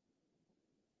now?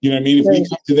 You know what I mean? If we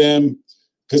come to them,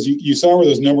 because you saw where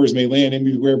those numbers may land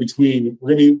anywhere between,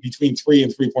 we're going to be between 3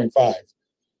 and 3.5,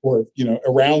 or,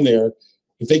 around there.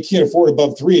 If they can't afford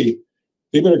above 3,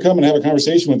 they better come and have a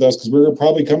conversation with us, because we're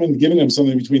probably giving them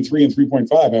something between 3 and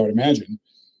 3.5, I would imagine.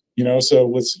 So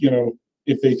let's,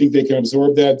 if they think they can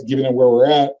absorb that, given them where we're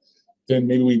at, then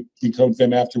maybe we come to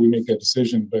them after we make that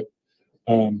decision. But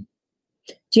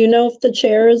do you know if the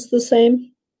chair is the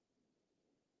same?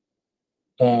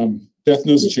 Beth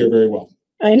knows the chair very well.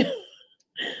 I know.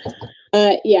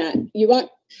 Yeah, do you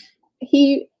want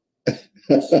me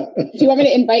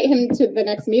to invite him to the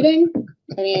next meeting?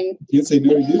 I mean, can't say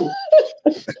no to you.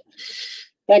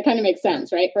 That kind of makes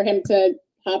sense, right? For him to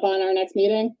hop on our next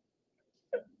meeting,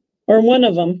 or one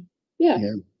of them. Yeah.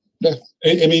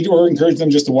 I mean, or encourage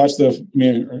them just to watch if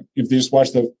they just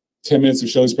watch the 10 minutes of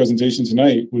Shelley's presentation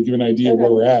tonight, would give an idea of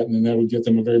where we're at, and then that would get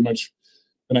them very much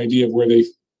an idea of where they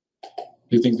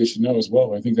think they should know as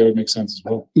well. I think that would make sense as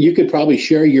well. You could probably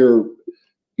share your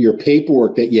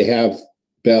paperwork that you have,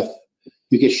 Beth.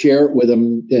 You could share it with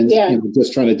them and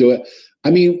just trying to do it. I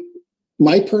mean,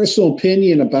 my personal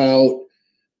opinion about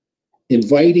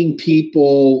inviting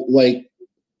people, like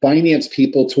finance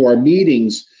people, to our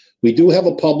meetings, we do have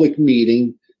a public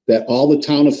meeting that all the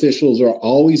town officials are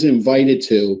always invited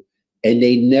to, and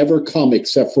they never come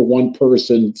except for one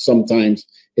person sometimes,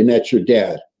 and that's your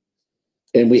dad.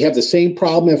 And we have the same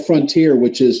problem at Frontier,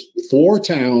 which is 4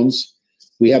 towns.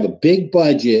 We have a big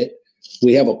budget.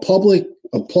 We have a public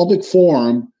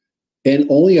forum, and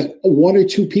only 1 or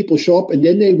 2 people show up. And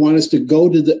then they want us to go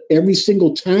to every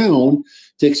single town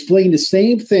to explain the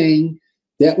same thing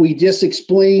that we just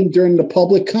explained during the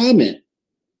public comment,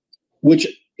 which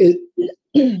is,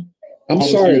 I'm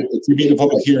sorry. You mean the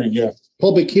public hearing, yeah.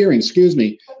 Public hearing, excuse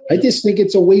me. I just think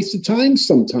it's a waste of time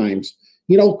sometimes.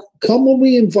 Come when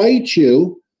we invite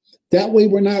you. That way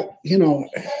we're not, to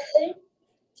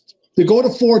go to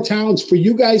 4 towns for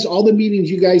you guys, all the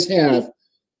meetings you guys have.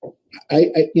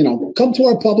 Come to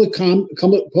our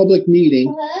public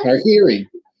meeting, our hearing,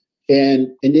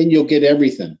 and then you'll get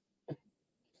everything.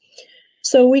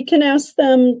 So we can ask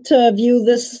them to view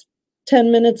this 10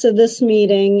 minutes of this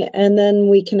meeting, and then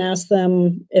we can ask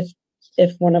them if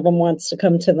one of them wants to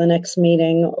come to the next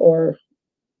meeting or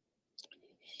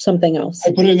something else.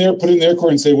 I put it in their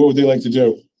court and say, what would they like to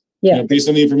do? Yeah. Based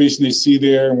on the information they see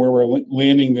there and where we're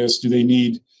landing this, do we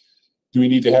need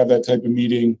to have that type of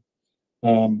meeting?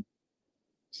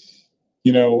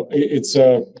 It's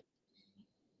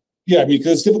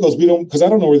because it's difficult because I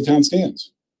don't know where the town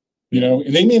stands,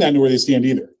 and they may not know where they stand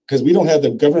either, because we don't have the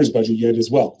governor's budget yet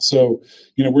as well. So,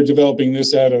 we're developing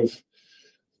this out of,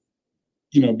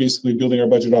 basically building our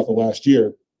budget off of last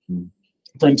year.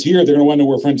 Frontier, they're going to want to know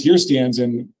where Frontier stands,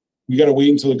 and we got to wait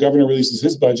until the governor releases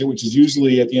his budget, which is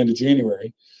usually at the end of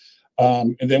January.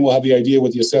 And then we'll have the idea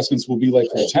what the assessments will be like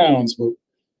for the towns.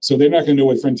 So they're not going to know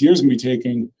what Frontier is going to be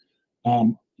taking,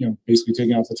 basically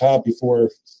taking off the top before,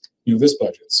 this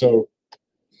budget. So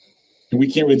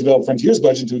we can't really develop Frontier's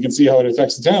budget until we can see how it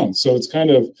affects the town. So it's kind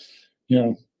of,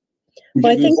 I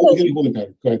think holding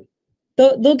pattern. Go ahead.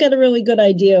 They'll get a really good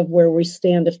idea of where we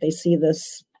stand if they see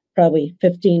this probably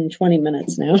 15, 20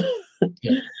 minutes now.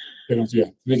 Yeah.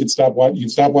 They can stop watching. You can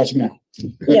stop watching now.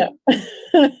 Yeah.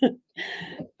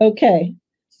 Okay.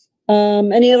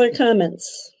 Any other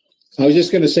comments? I was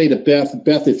just going to say to Beth,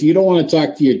 if you don't want to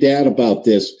talk to your dad about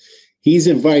this, he's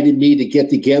invited me to get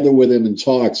together with him and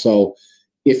talk. So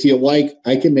if you like,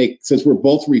 I can since we're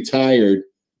both retired,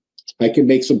 I can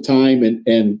make some time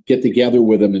and get together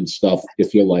with him and stuff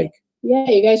if you like. Yeah,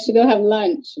 you guys should go have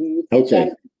lunch.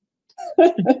 Okay.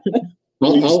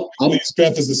 I'll use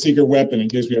Beth as the secret weapon in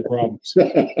case we have problems.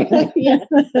 Yeah.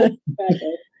 Exactly.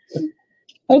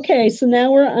 Okay, so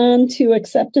now we're on to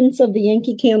acceptance of the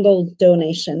Yankee Candle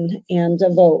donation and a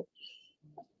vote.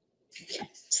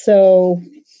 So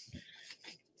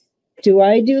do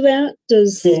I do that?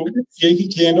 So Yankee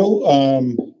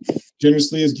Candle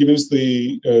generously has given us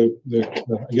the I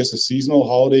guess a seasonal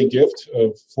holiday gift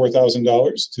of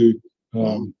 $4,000 to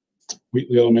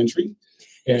Whately Elementary,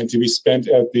 and to be spent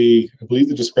at I believe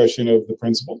the discretion of the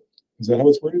principal. Is that how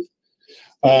it's worded?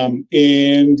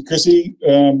 And Chrissy,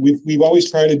 we've always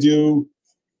tried to do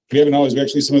we haven't always,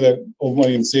 actually some of that old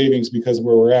money in savings because of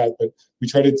where we're at, but we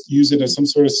try to use it as some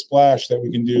sort of splash that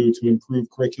we can do to improve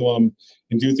curriculum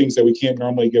and do things that we can't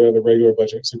normally get out of the regular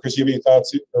budget. So Chris, you have any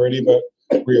thoughts already about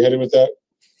where you're headed with that?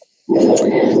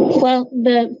 Well,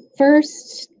 the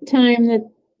first time that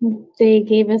they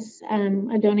gave us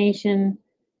a donation,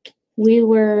 we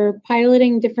were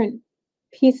piloting different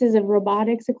pieces of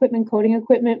robotics equipment, coding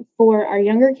equipment for our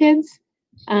younger kids.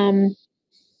 And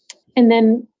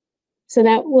then, so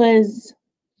that was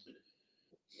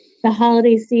the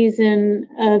holiday season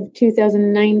of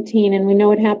 2019, and we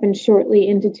know it happened shortly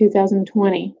into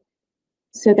 2020.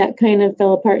 So that kind of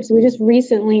fell apart. So we just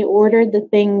recently ordered the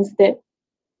things that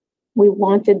we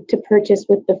wanted to purchase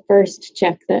with the first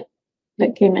check that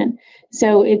came in.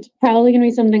 So it's probably going to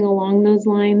be something along those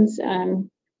lines,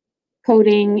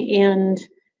 coding and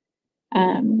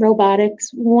robotics.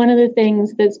 One of the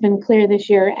things that's been clear this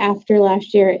year after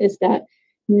last year is that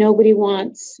nobody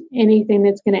wants anything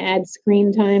that's going to add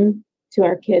screen time to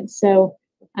our kids. So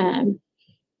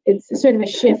it's sort of a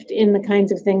shift in the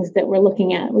kinds of things that we're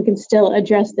looking at. We can still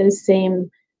address those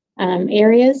same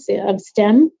areas of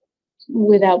STEM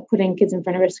without putting kids in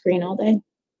front of a screen all day.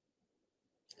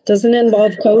 Doesn't it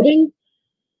involve coding?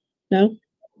 No?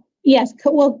 Yes.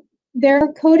 Well, there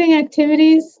are coding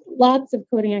activities, lots of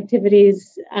coding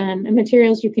activities and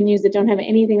materials you can use that don't have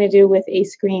anything to do with a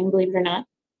screen, believe it or not.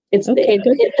 It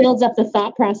builds up the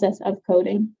thought process of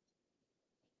coding.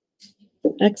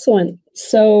 Excellent.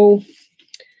 So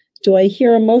do I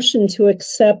hear a motion to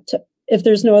accept, if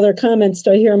there's no other comments,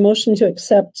 do I hear a motion to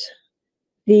accept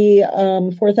the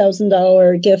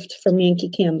 $4,000 gift from Yankee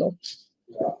Candle?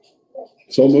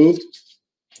 So moved.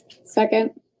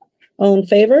 Second. All in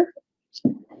favor?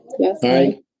 Yes.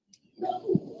 Aye.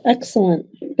 Excellent.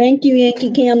 Thank you,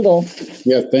 Yankee Candle.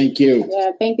 Yeah, thank you.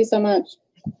 Yeah, thank you so much.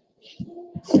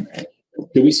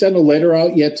 Did we send a letter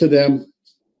out yet to them?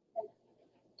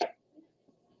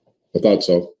 I thought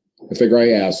so. I figure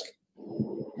I ask.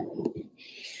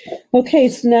 Okay,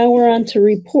 so now we're on to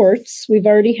reports. We've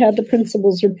already had the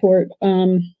principal's report.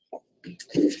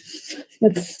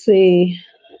 Let's see.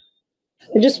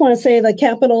 I just want to say the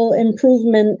Capital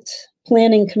Improvement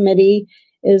Planning Committee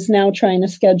is now trying to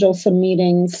schedule some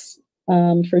meetings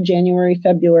for January,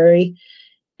 February.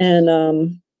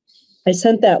 And I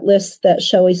sent that list that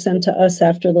Shelley sent to us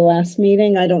after the last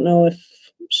meeting. I don't know if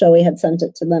Shelley had sent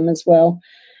it to them as well.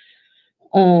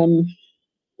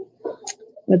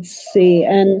 Let's see.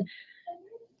 And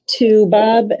to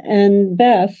Bob and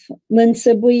Beth, Lynn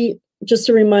Sibley, just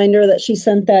a reminder that she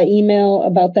sent that email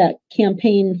about that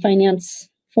campaign finance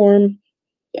form.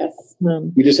 Yes.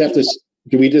 We just have to,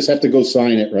 do we just have to go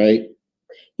sign it, right?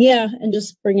 Yeah, and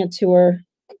just bring it to her.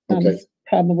 Okay.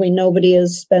 Probably nobody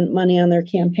has spent money on their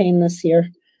campaign this year.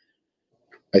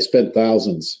 I spent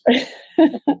thousands.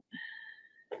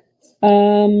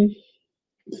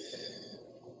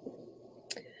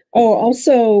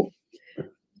 Also,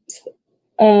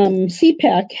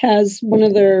 CPAC has one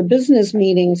of their business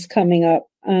meetings coming up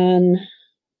on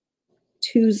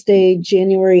Tuesday,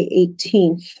 January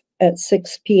 18th at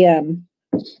 6 p.m.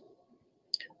 I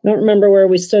don't remember where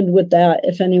we stood with that.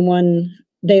 If anyone,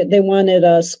 they wanted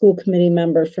a school committee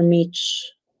member from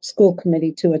each school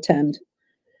committee to attend.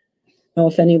 I don't know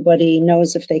if anybody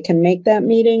knows if they can make that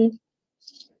meeting.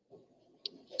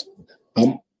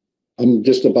 I'm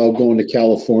just about going to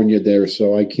California there,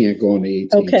 so I can't go on the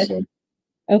 18th. Okay. So.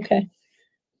 Okay.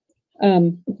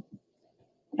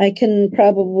 I can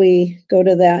probably go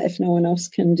to that if no one else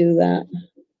can do that.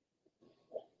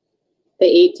 The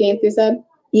 18th, you said?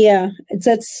 Yeah, it's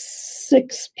at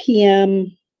 6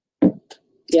 p.m.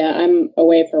 Yeah, I'm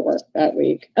away for work that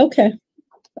week. Okay.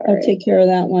 All I'll take care of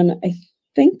that one. I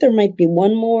think there might be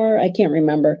one more. I can't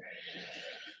remember.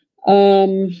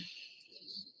 And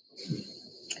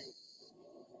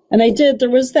there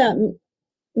was that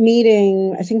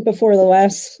meeting, I think before the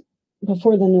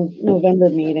November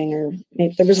meeting, or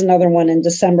maybe there was another one in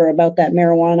December about that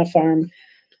marijuana farm.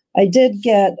 I did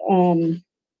get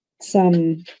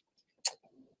some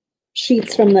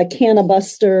sheets from the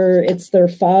Cannabuster. It's their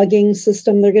fogging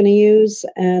system they're going to use.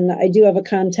 And I do have a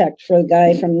contact for a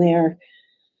guy from there.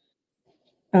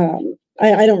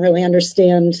 I don't really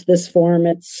understand this form.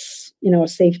 It's, a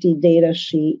safety data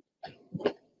sheet.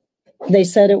 They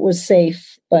said it was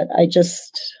safe, but I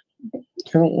just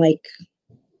don't like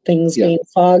things being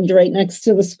fogged right next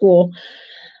to the school.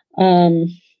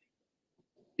 Did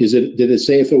it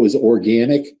say if it was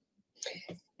organic?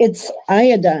 It's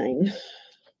iodine.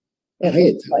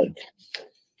 Iodine. Like.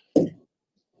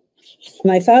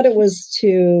 And I thought it was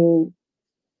to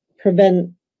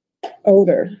prevent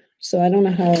odor. So I don't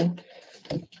know how.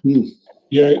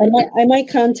 Yeah, I might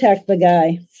contact the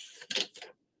guy.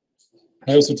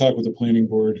 I also talked with the planning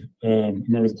board,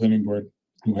 member of the planning board,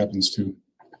 who happens to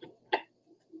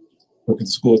work at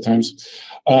the school at times.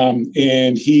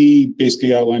 And he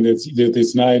basically outlined that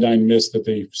it's an iodine mist that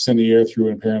they send the air through,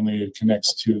 and apparently it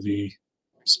connects to the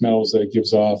smells that it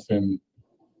gives off, and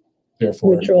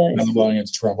therefore not allowing it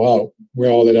to travel out.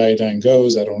 Where all that iodine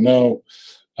goes, I don't know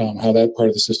how that part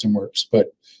of the system works.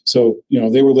 But so,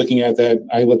 they were looking at that.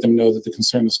 I let them know that the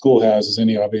concern the school has is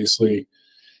any obviously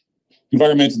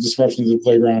environmental disruption to the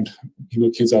playground.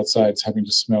 Kids outside having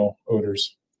to smell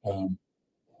odors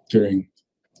during,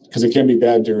 because it can be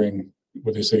bad during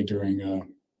what they say during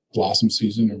blossom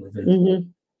season or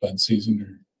bud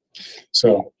season.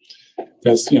 So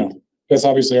that's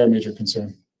obviously our major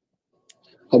concern.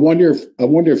 I wonder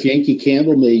if Yankee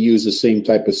Candle may use the same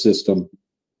type of system,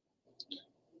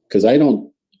 because I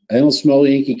don't smell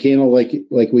Yankee Candle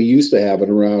like we used to have it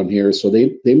around here. So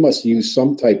they must use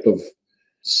some type of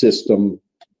system.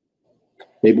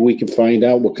 Maybe we can find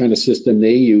out what kind of system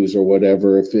they use or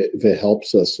whatever, if it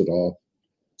helps us at all.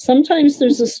 Sometimes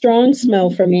there's a strong smell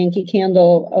from Yankee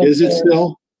Candle. Is it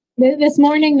still? This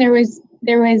morning there was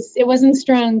it wasn't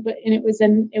strong, but and it was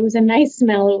a nice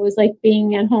smell. It was like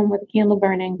being at home with a candle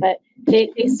burning. But they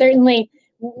certainly,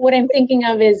 what I'm thinking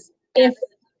of is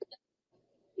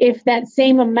if that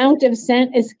same amount of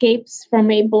scent escapes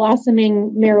from a blossoming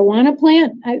marijuana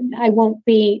plant, I won't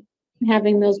be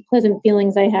having those pleasant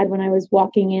feelings I had when I was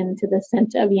walking into the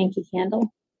scent of Yankee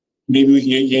Candle. Maybe we can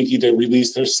get Yankee to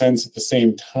release their scents at the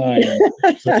same time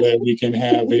so that we can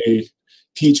have a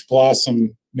peach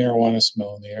blossom marijuana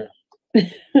smell in the air.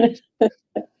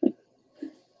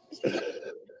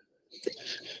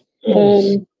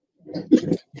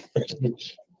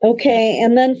 Okay,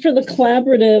 and then for the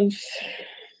collaborative,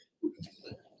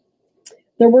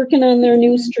 they're working on their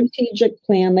new strategic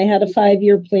plan. They had a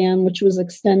 5-year plan, which was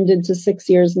extended to 6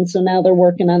 years. And so now they're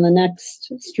working on the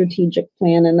next strategic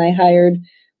plan. And I hired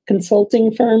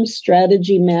consulting firm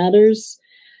Strategy Matters.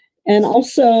 And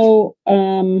also,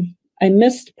 I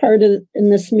missed part of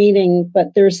in this meeting,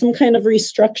 but there's some kind of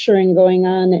restructuring going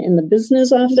on in the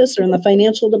business office or in the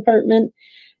financial department.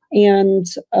 And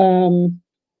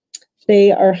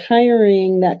they are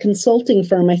hiring that consulting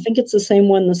firm. I think it's the same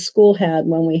one the school had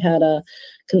when we had a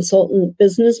consultant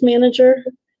business manager.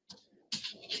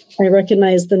 I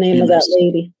recognize the name of that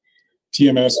lady.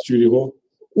 TMS, Judy Hall.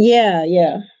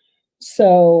 Yeah.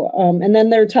 So, and then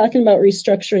they're talking about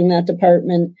restructuring that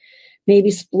department,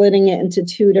 maybe splitting it into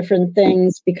 2 different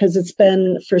things, because it's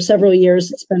been, for several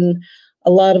years, it's been a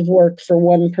lot of work for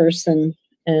one person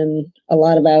and a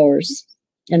lot of hours,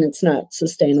 and it's not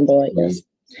sustainable, I guess.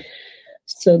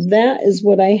 So that is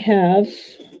what I have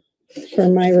for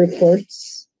my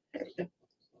reports.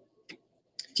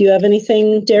 Do you have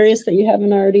anything, Darius, that you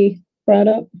haven't already brought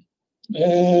up?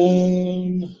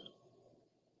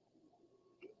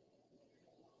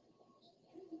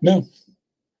 No.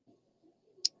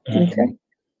 Okay.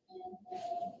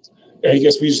 I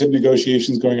guess we just have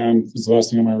negotiations going on. This is the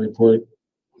last thing on my report.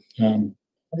 We're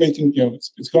making,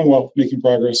 it's going well, making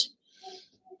progress.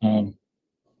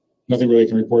 Nothing really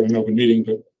can report in an open meeting,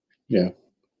 but yeah.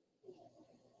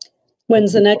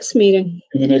 When's the next meeting?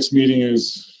 And the next meeting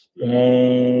is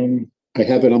I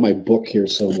have it on my book here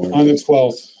somewhere. On the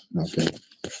 12th. Okay.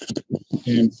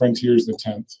 And Frontiers the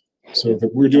 10th. So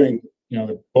we're doing, they're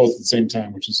both at the same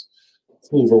time, which is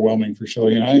a little overwhelming for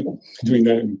Shelley and I, doing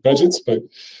that in budgets, but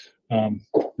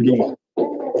we're doing well.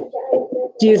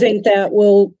 Do you think that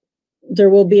there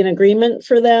will be an agreement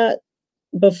for that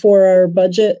before our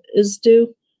budget is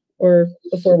due, or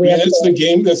before we have that's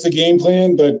the game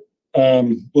plan, but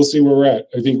we'll see where we're at.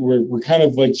 I think we're kind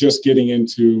of like just getting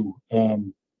into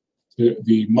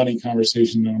the money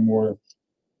conversation and more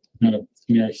kind of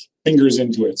fingers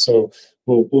into it. So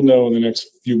we'll know in the next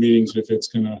few meetings if it's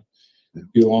gonna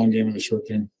be the long game or the short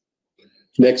game.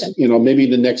 Next, maybe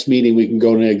the next meeting we can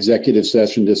go to an executive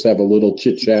session, just have a little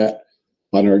chit chat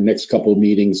on our next couple of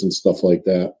meetings and stuff like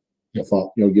that. Yeah.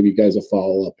 Give you guys a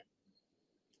follow up.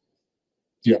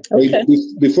 Yeah. Okay.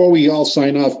 Before we all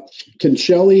sign off, can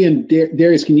Shelley and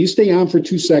Darius, can you stay on for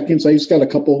 2 seconds? I just got a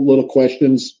couple little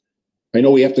questions. I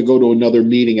know we have to go to another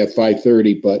meeting at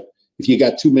 5:30, but if you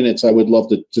got 2 minutes, I would love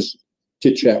to just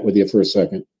chit chat with you for a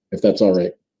second, if that's all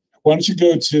right. Why don't you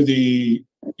go to the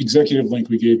executive link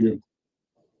we gave you?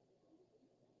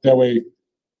 That way,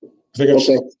 I got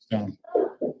okay. Down.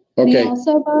 Okay. Me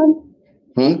also, Bob?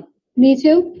 Huh? Me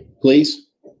too? Please?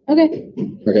 Okay.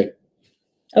 Okay.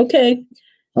 Okay.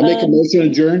 I'll make a motion to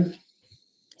adjourn.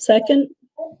 Second?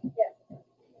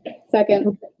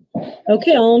 Second.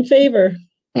 Okay, all in favor?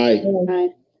 Aye. Aye.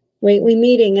 Whately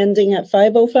meeting ending at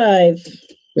 5:05.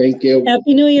 Thank you.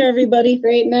 Happy New Year, everybody.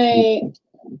 Great night.